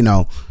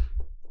to,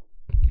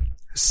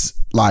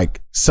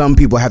 like some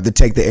people have to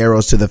take the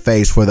arrows to the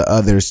face for the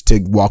others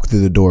to walk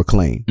through the door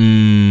clean. You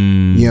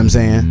know what I'm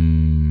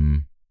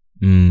saying?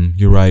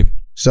 You're right.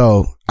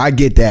 So I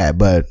get that,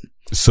 but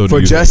so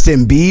for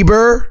Justin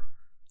Bieber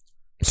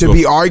to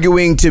be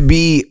arguing to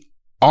be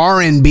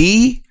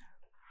R&B,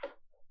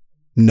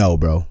 no,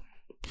 bro.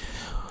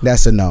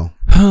 That's a no.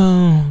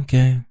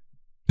 Okay.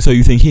 So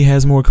you think he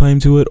has more claim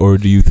to it, or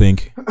do you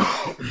think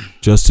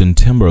Justin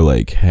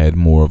Timberlake had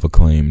more of a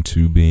claim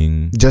to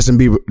being...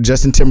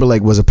 Justin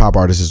Timberlake was a pop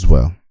artist as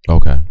well.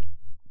 Okay.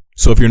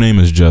 So if your name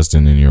is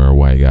Justin and you're a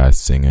white guy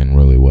singing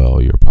really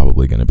well, you're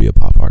probably going to be a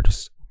pop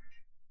artist.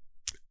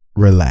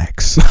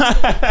 Relax.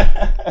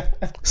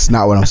 It's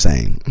not what I'm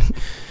saying.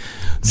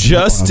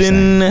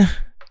 Justin,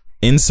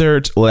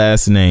 insert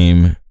last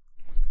name,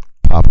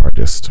 pop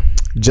artist.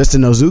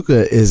 Justin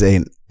Ozuka is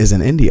an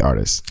indie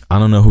artist. I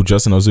don't know who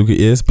Justin Ozuka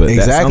is, but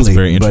that sounds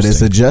very interesting. But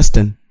it's a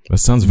Justin. That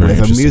sounds very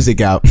with interesting. With a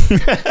music out.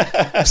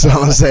 That's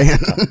all I'm saying.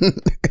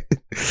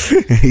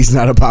 He's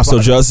not a pop artist. So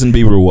Justin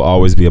Bieber will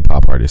always be a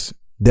pop artist.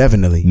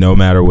 Definitely. No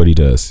matter what he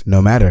does.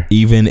 No matter.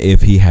 Even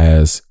if he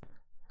has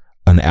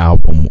an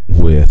album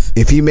with...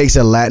 If he makes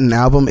a Latin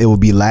album, it will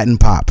be Latin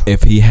pop.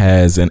 If he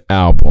has an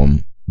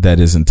album that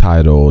is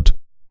entitled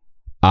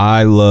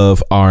I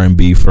Love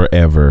R&B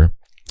Forever,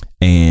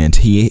 and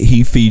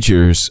he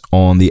features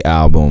on the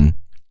album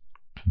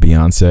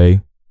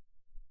Beyonce,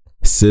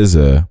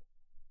 SZA,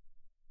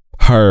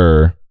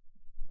 her,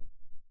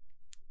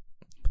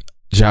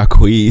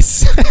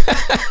 Jacquees.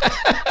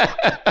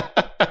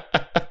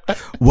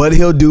 What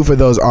he'll do for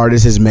those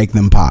artists is make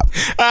them pop.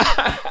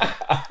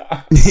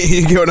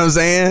 You get what I'm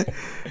saying?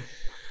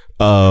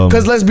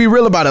 Because let's be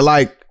real about it.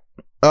 Like,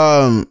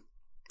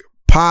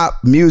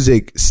 pop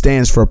music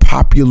stands for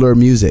popular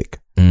music.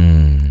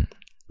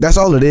 That's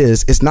all it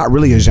is. It's not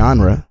really a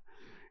genre.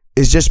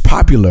 It's just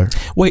popular.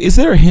 Wait, is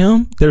there a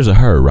him? There's a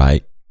her,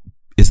 right?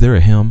 Is there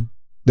a him?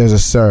 There's a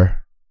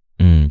sir.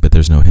 But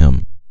there's no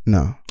him.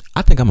 No.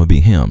 I think I'm gonna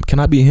be him. Can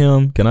I be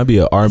him? Can I be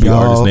an R&B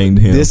artist named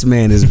him? This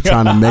man is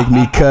trying to make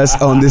me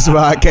cuss on this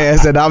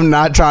podcast, and I'm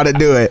not trying to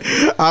do it.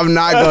 I'm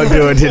not gonna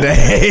do it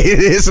today.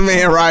 This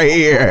man right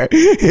here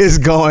is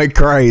going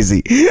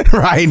crazy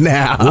right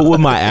now. What would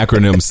my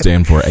acronym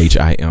stand for?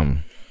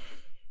 HIM.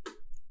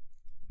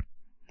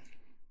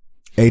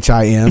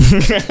 HIM.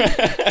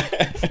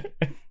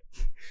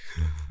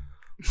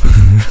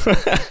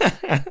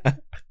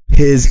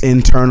 His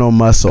internal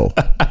muscle.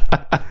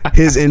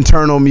 His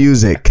internal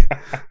music.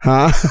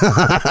 Huh?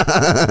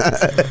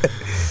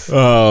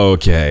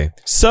 Okay.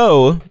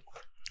 So,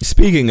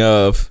 speaking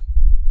of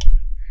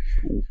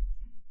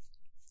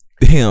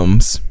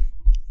hymns,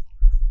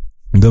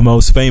 the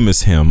most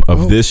famous hymn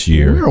of this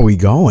year. Where are we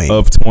going?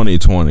 Of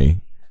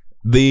 2020.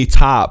 The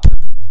top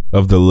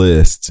of the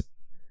list.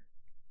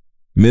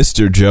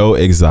 Mr. Joe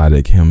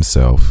Exotic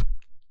himself.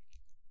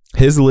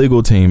 His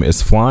legal team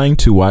is flying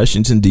to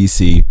Washington,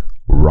 D.C.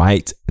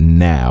 right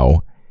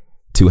now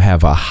to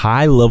have a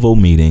high-level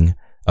meeting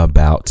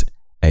about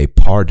a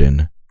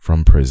pardon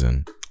from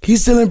prison.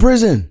 He's still in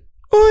prison.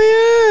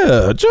 Oh,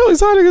 yeah. Joe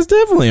Exotic is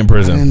definitely in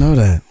prison. I didn't know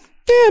that.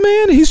 Yeah,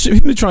 man. He's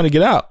been trying to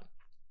get out.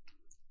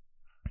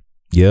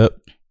 Yep.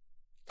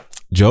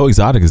 Joe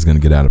Exotic is going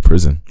to get out of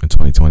prison in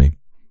 2020.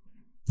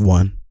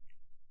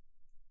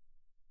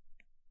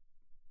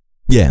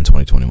 Yeah, in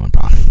 2021,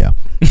 probably. Yeah.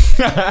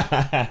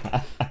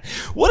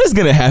 What is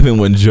going to happen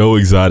when Joe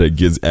Exotic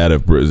gets out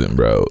of prison,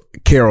 bro?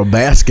 Carol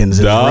Baskins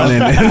is running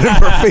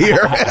for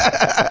fear.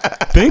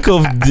 Think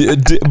of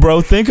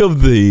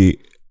the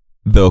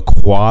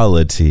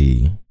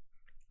quality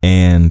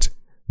and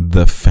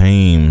the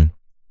fame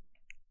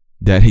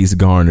that he's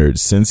garnered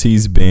since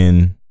he's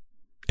been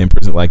in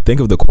prison. Like, think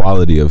of the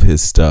quality of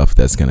his stuff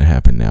that's going to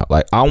happen now.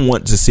 Like, I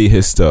want to see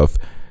his stuff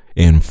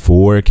in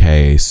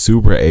 4K,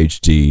 Super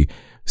HD,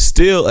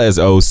 still as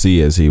OC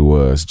as he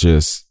was,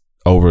 just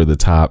over the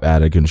top,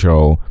 out of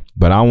control.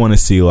 But I want to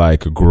see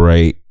like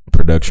great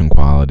production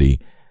quality,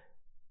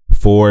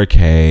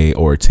 4K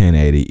or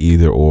 1080,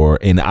 either or.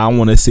 And I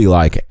want to see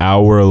like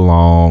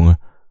hour-long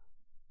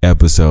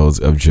episodes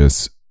of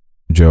just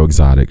Joe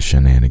Exotic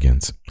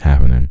shenanigans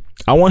happening.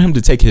 I want him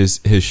to take his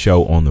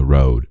show on the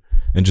road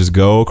and just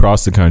go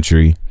across the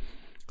country,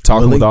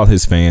 talking with all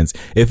his fans.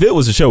 If it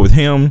was a show with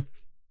him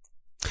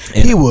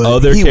and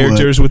other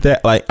characters with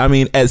that, like, I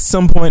mean, at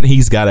some point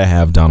he's got to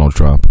have Donald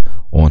Trump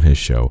on his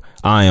show.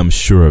 I am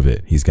sure of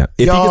it. If he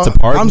gets a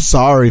pardon. I'm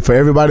sorry for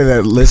everybody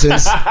that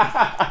listens.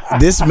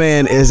 This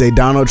man is a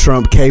Donald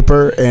Trump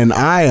caper, and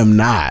I am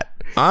not.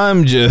 He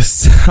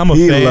loves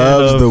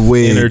the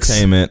wigs.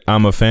 Entertainment.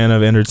 I'm a fan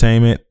of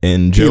entertainment,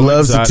 and Joe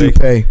loves Exotic,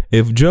 the toupee.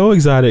 If Joe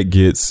Exotic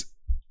gets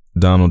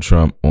Donald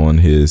Trump on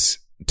his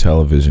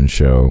television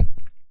show,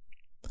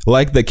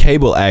 like the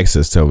cable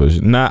access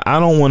television, I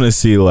don't want to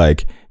see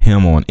like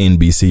him on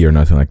NBC or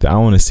nothing like that. I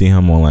want to see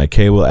him on like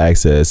cable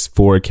access,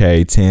 4K,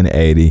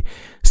 1080,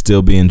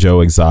 still being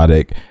Joe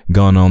Exotic,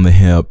 going on the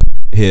hip,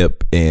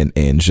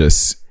 and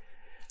just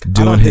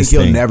doing his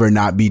thing. He'll never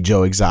not be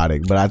Joe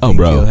Exotic, but I think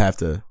he'll have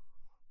to.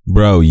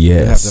 Bro, yes.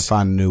 He'll have to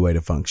find a new way to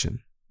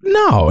function.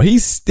 No,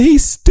 he's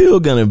still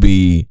gonna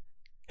be.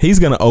 He's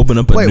gonna open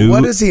up a new.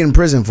 What is he in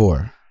prison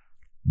for?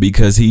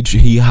 Because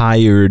he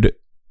hired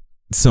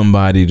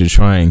somebody to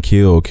try and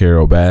kill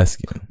Carol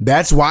Baskin.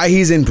 That's why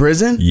he's in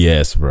prison?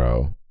 Yes,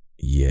 bro.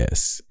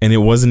 Yes. And it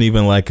wasn't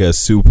even like a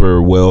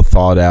super well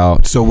thought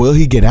out. So will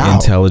he get out?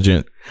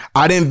 Intelligent.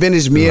 I didn't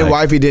finish. Me and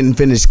wifey didn't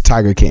finish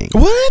Tiger King.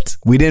 What?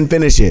 We didn't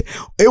finish it.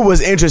 It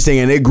was interesting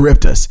and it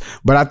gripped us.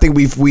 But I think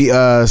we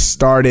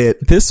started.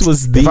 This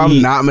was the, if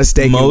I'm not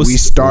mistaken, we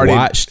started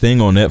watched thing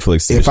on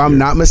Netflix. If I'm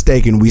not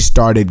mistaken, we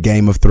started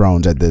Game of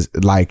Thrones at this,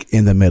 like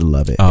in the middle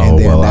of it, and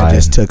then that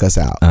just took us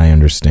out. I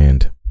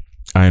understand.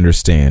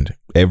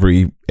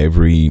 Every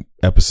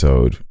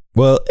episode,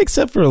 well,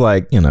 except for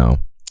like,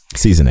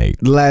 season 8.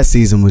 The last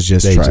season was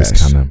just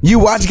trash. You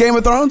watched Game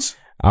of Thrones?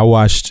 I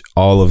watched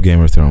all of Game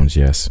of Thrones,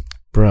 yes.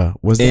 Bruh,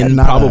 was that in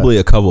not probably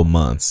a couple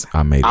months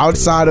I made it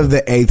outside of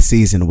the 8th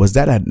season, was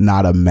that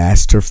not a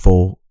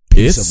masterful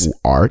piece of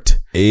art?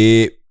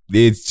 It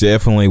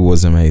definitely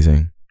was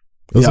amazing.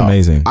 It was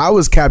amazing. I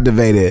was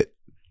captivated.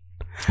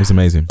 It was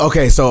amazing.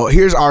 Okay, so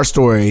here's our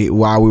story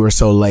why we were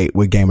so late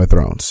with Game of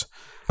Thrones.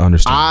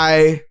 Understand.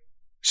 I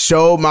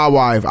showed my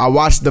wife. I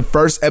watched the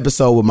first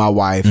episode with my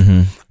wife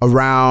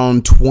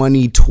around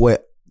 2012,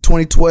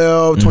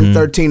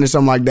 2013 or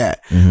something like that,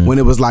 when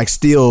it was like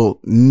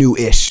still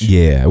new-ish.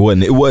 Yeah, it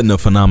wasn't a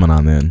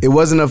phenomenon then. It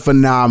wasn't a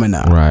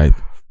phenomenon. Right.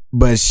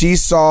 But she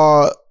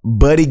saw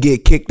Buddy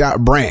get kicked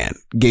out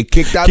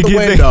the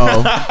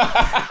window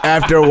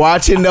after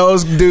watching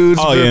those dudes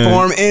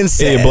perform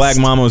incest. Yeah, Black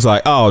Mama was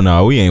like, "Oh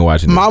no, we ain't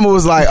watching this." Mama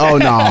was like, "Oh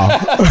no,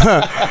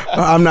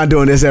 I'm not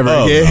doing this ever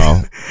again."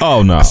 No.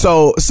 Oh no.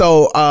 So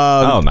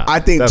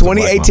I think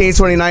 2018,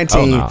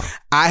 2019,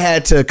 I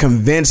had to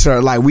convince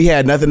her, like, we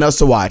had nothing else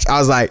to watch. I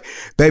was like,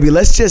 "Baby,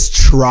 let's just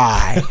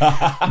try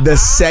the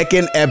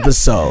second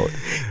episode.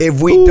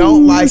 If we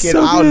don't like it,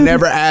 I'll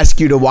never ask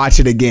you to watch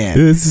it again."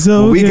 It's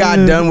so when we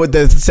got done with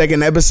the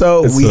second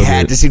episode, we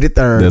had to see the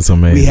third. That's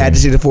amazing. We had to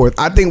see the fourth.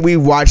 I think we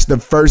watched the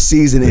first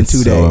season in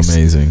 2 days. So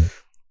amazing.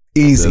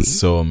 Easy. That's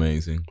so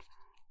amazing.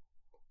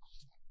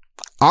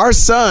 Our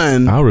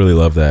son, I really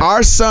love that.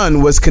 Our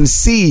son was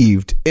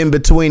conceived in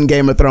between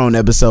Game of Thrones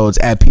episodes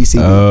at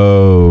PCB.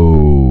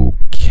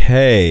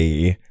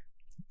 Okay.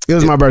 It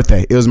was my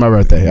birthday.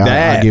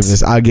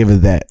 I'll give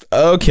it that.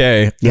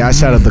 Okay. Yeah, I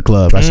shot up the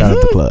club.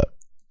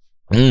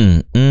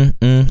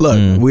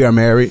 Look, we are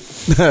married.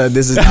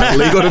 This is not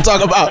illegal to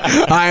talk about.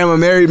 I am a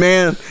married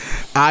man.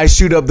 I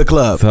shoot up the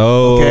club.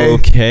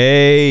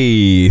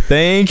 Okay.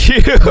 Thank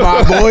you.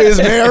 My boy is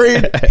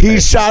married.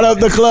 He shot up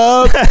the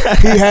club.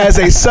 He has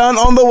a son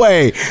on the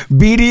way.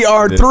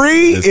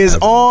 BDR3 is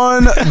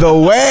on the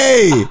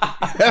way.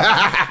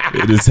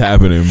 It is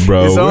happening,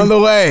 bro. It's on the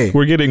way.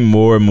 We're getting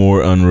more and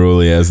more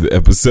unruly as the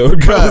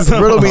episode goes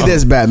on. Riddle me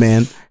this,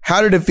 Batman.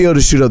 How did it feel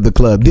to shoot up the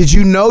club? Did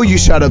you know you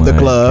shot up the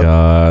club?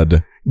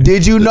 God.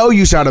 Did you know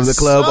you shot up the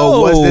club,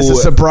 or was this a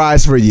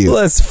surprise for you?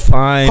 Let's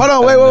find. Hold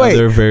on,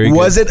 wait.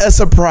 Was it a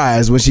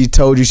surprise when she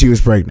told you she was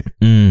pregnant?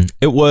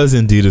 It was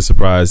indeed a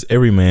surprise.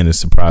 Every man is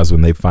surprised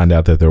when they find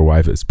out that their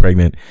wife is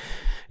pregnant.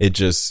 It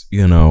just,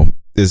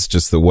 it's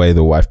just the way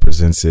the wife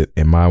presents it.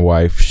 And my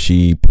wife,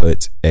 she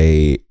put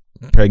a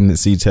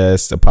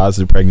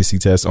positive pregnancy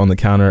test on the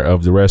counter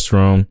of the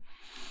restroom.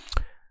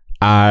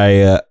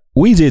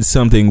 We did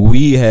something.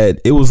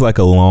 It was like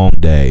a long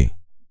day,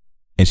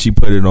 and she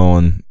put it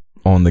on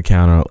the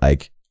counter,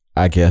 like,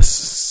 I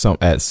guess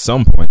at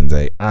some point in the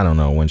day. I don't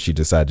know when she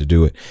decided to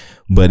do it,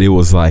 but it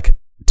was like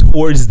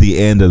towards the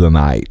end of the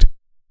night,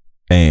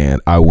 and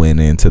I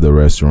went into the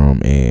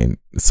restroom and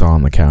saw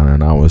on the counter,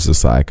 and I was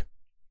just like,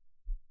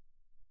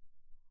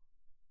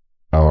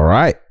 all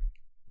right,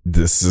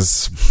 this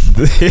is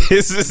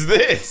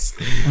this.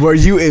 Were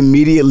you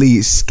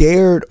immediately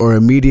scared or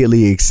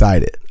immediately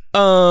excited?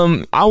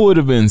 I would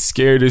have been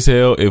scared as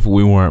hell if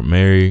we weren't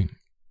married.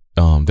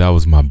 That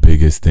was my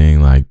biggest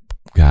thing. Like,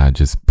 God,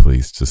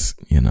 please,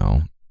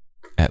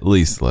 at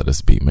least let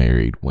us be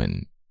married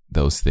when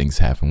those things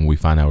happen. When we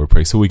find out we're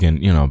pregnant, so we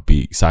can,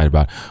 be excited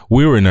about it.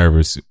 We were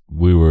nervous.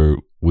 We were,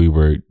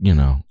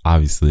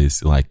 obviously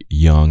it's like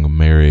young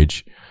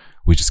marriage.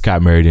 We just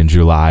got married in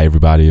July,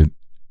 everybody.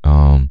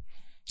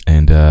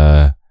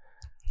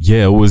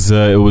 Yeah, it was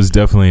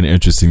definitely an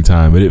interesting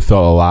time, but it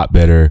felt a lot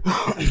better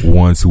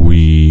once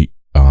we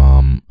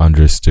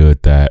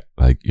understood that,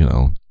 like,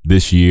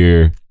 this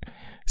year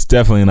it's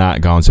definitely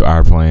not gone to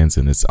our plans,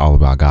 and it's all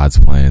about God's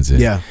plans.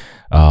 And,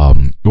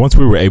 once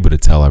we were able to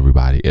tell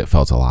everybody, it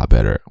felt a lot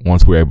better.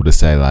 Once we were able to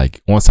say,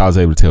 like, once I was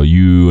able to tell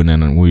you, and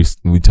then we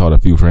told a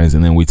few friends,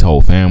 and then we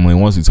told family.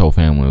 Once we told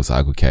family, it was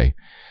like, okay,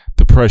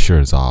 the pressure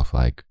is off.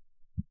 Like,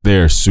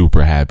 they're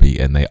super happy,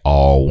 and they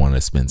all want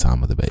to spend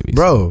time with the babies.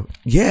 Bro,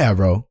 yeah,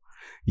 bro.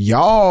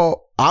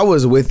 Y'all, I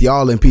was with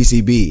y'all in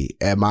PCB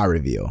at my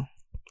reveal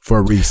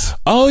for Reese.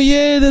 Oh,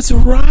 yeah, that's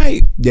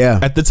right. Yeah.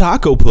 At the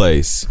taco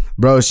place.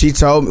 Bro, she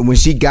told me when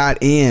she got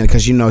in,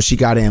 because, she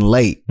got in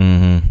late,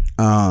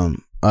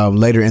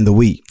 later in the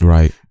week.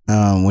 Right.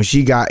 When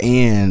she got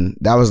in,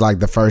 that was like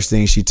the first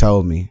thing she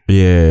told me.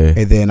 Yeah.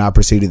 And then I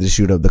proceeded to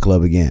shoot up the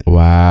club again.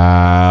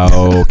 Wow.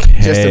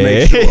 Okay. Just to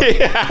make sure.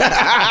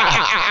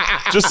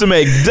 Just to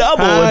make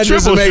double and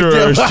triple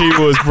sure she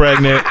was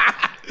pregnant.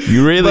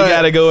 You really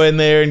got to go in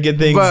there and get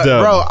things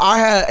done. Bro, I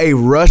had a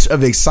rush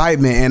of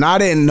excitement, and I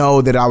didn't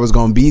know that I was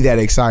going to be that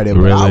excited.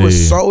 But I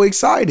was so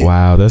excited.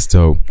 Wow, that's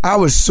dope. I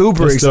was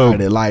super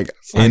excited. Dope. Like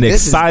an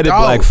excited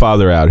black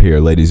father out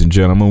here, ladies and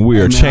gentlemen. We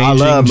are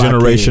changing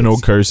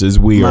generational curses.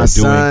 My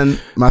son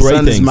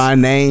is my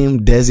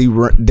name,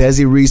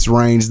 Desi Reese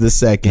Reigns the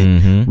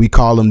second. Mm-hmm. We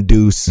call him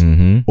Deuce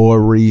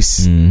or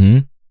Reese. Mm-hmm.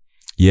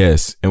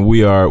 Yes, and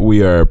we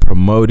are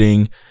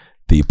promoting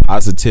the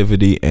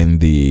positivity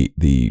and the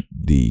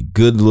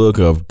good look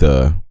of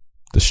the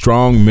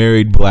strong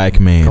married black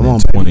man in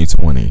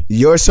 2020. Baby.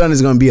 Your son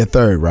is going to be a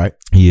third, right?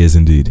 He is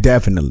indeed.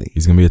 Definitely.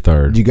 He's going to be a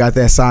third. You got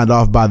that signed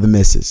off by the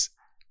missus?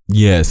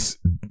 Yes,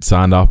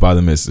 signed off by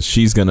the missus.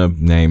 She's going to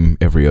name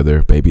every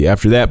other baby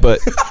after that, but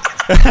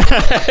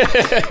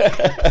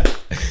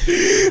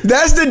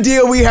that's the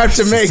deal we have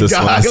to make,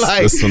 dog.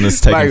 This one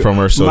is taken from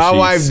her. So my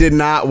wife did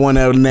not want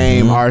to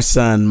name our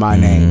son my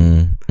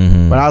name.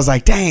 Mm-hmm. But I was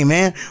like, dang,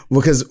 man.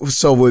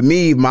 So with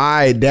me,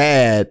 my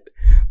dad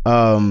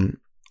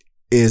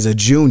is a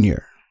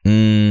junior.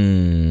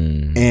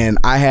 And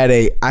I had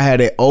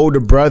an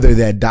older brother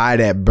that died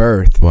at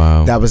birth.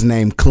 Wow. That was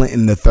named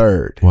Clinton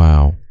III.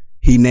 Wow.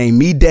 He named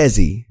me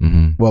Desi.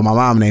 Mm-hmm. Well, my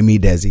mom named me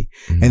Desi.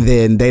 Mm-hmm. And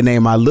then they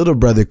named my little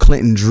brother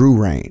Clinton Drew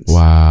Reigns.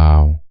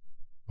 Wow.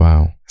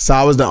 So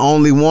I was the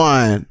only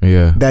one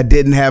that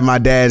didn't have my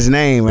dad's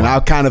name. And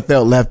I kind of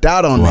felt left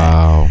out on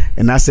that.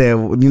 And I said,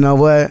 well, you know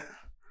what?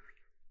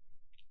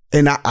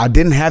 And I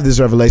didn't have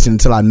this revelation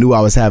until I knew I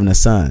was having a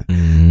son.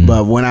 Mm.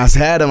 But when I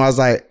had him, I was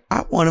like,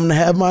 I want him to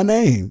have my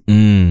name.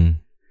 Mm.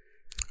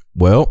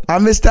 Well, I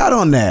missed out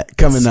on that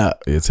coming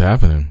up. It's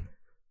happening.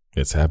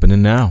 It's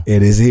happening now.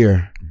 It is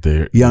here.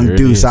 Young there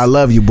Deuce, I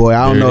love you, boy.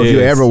 I don't know if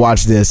you ever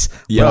watch this,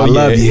 but I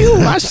love you. You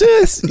watch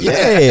this?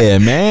 Yeah,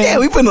 man. Yeah,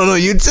 we put it on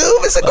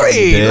YouTube. It's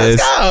agreed. Let's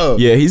go.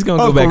 Yeah, he's going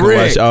to go back and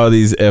watch all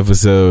these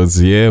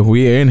episodes. Yeah,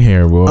 we in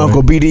here, boy.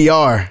 Uncle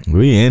BDR.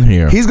 We in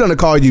here. He's going to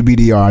call you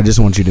BDR. I just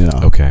want you to know.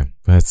 Okay,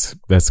 that's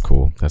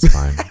cool. That's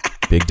fine.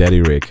 Big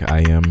Daddy Rick.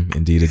 I am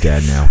indeed a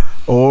dad now.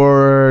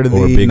 Or or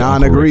Or the Big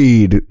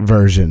non-agreed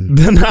version.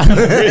 The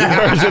non-agreed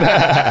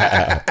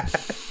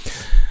version.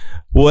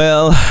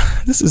 Well,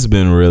 this has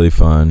been really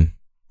fun.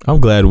 I'm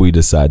glad we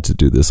decided to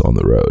do this on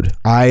the road.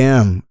 I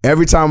am.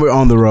 Every time we're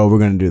on the road, we're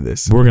going to do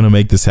this. We're going to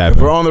make this happen.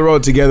 If we're on the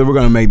road together, we're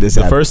going to make this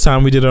The happen. first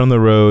time we did it on the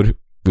road,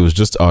 it was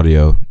just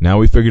audio. Now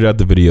we figured out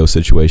the video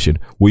situation.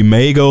 We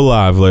may go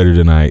live later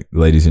tonight,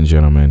 ladies and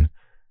gentlemen.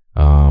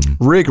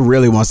 Rick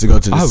really wants to go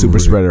to the Super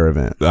Spreader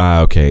event.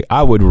 Okay.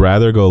 I would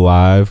rather go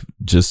live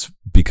just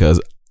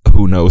because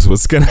who knows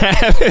what's going to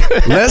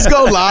happen. Let's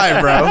go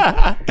live,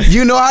 bro.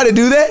 You know how to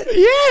do that?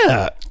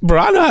 Yeah. Bro,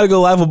 I know how to go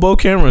live with both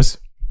cameras.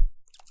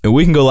 And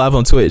we can go live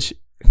on Twitch.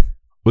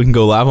 We can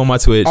go live on my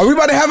Twitch. Are we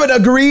about to have an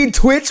agreed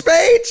Twitch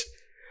page?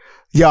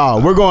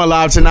 Y'all, we're going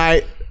live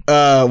tonight.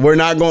 We're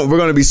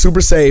going to be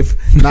super safe,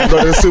 not go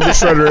to the Super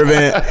Shredder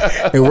event,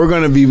 and we're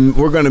going to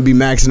be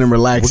maxing and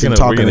relaxing,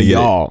 talking to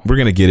y'all. We're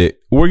going to get it.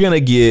 We're going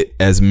to get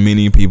as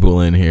many people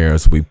in here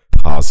as we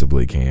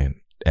possibly can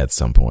at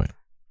some point.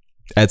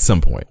 At some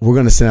point. We're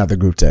going to send out the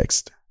group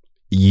text.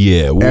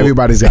 Yeah.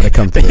 Everybody's got to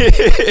come through.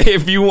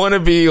 If you want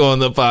to be on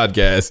the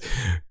podcast,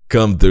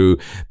 come through.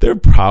 They're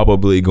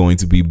probably going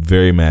to be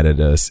very mad at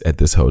us at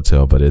this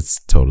hotel, but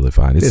it's totally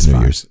fine. It's New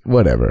Year's.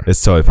 Whatever.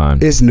 It's totally fine.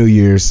 It's New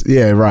Year's.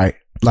 Yeah, right.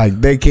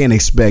 Like, they can't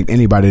expect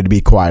anybody to be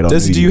quiet on New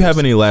Year's. Do you have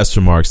any last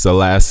remarks? The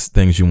last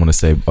things you want to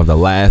say on the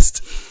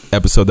last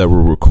episode that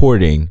we're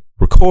recording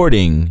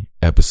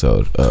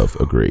episode of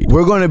Agreed?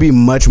 We're going to be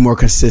much more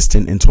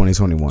consistent in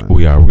 2021.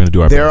 We are. We're going to do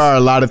our best. There are a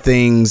lot of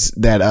things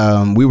that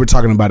we were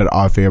talking about it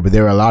off air, but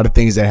there are a lot of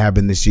things that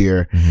happened this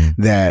year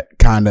that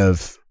kind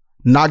of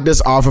knocked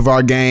us off of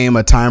our game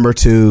a time or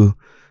two.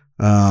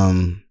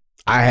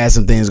 I had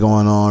some things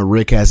going on.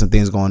 Rick had some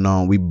things going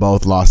on. We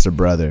both lost a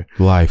brother.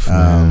 Life,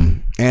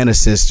 man. And a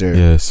sister.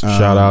 Yes.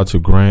 Shout out to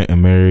Grant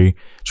and Mary,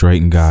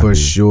 Drake and God. For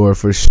sure.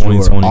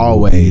 2020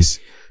 always.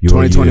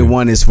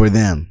 2021 is for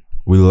them.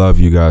 We love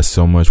you guys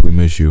so much. We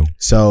miss you.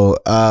 So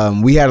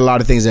we had a lot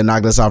of things that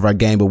knocked us off our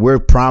game, but we're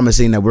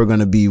promising that we're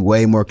going to be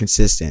way more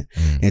consistent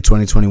in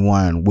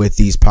 2021 with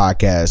these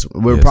podcasts.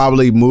 We'll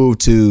probably move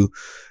to,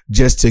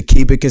 just to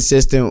keep it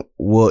consistent,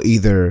 we'll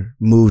either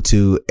move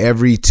to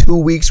every 2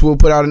 weeks we'll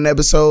put out an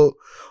episode,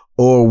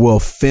 or we'll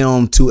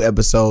film 2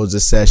 episodes a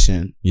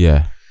session.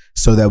 Yeah.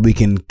 So that we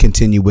can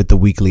continue with the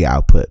weekly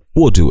output.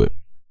 We'll do it.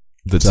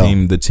 The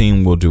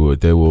team will do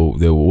it.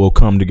 We'll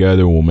come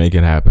together. We'll make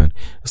it happen.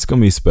 It's gonna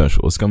be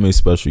special. It's gonna be a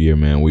special year,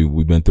 man.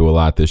 We've been through a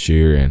lot this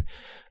year, and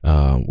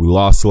we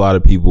lost a lot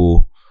of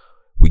people.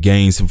 We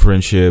gained some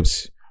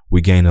friendships. We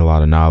gained a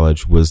lot of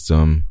knowledge,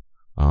 wisdom.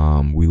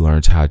 We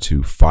learned how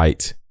to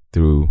fight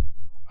through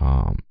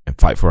and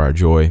fight for our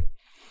joy.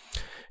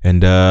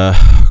 And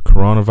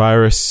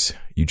coronavirus,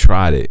 you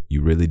tried it.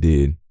 You really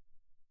did.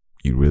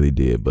 You really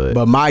did, but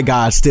my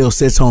God still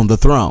sits on the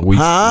throne. We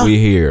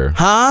here.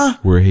 Huh?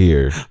 We're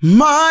here.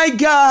 My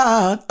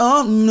God.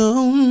 Oh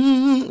no.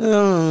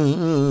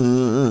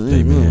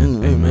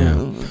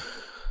 Amen.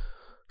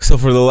 So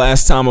for the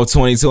last time of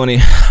 2020,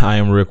 I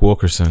am Rick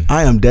Wilkerson.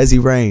 I am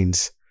Desi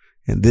Raines,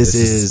 and this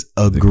is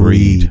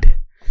Agreed.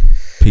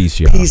 Peace,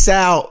 y'all. Peace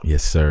out.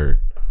 Yes,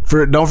 sir.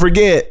 Don't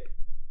forget,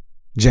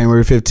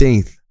 January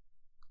 15th,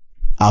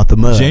 Out the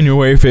Mud.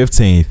 January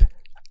 15th.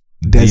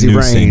 Desi the new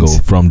Raines, single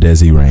from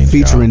Desi Raines,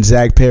 featuring y'all.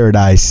 Zach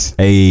Paradise.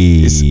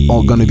 It's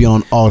going to be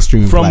on all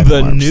streaming from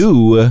platforms. the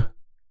new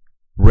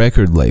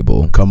record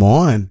label. Come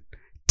on,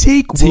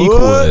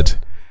 Teakwood.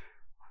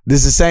 This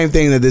is the same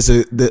thing that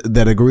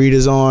that Agreed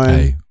is on.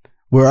 Hey,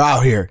 we're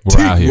out here.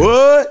 We're out here.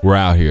 What? We're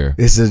out here.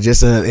 This is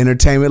just an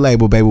entertainment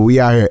label, baby.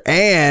 We out here.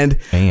 And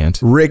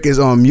Rick is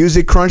on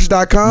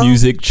MusicCrunch.com.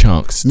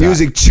 MusicChunks.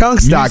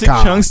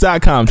 MusicChunks.com.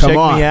 MusicChunks.com. Check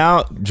me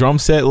out. Drum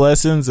set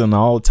lessons and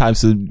all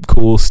types of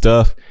cool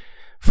stuff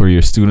for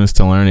your students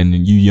to learn.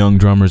 And you young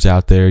drummers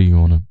out there, you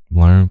want to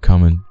learn,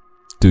 come and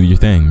do your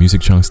thing.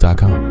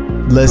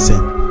 MusicChunks.com.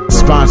 Listen,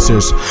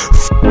 sponsors.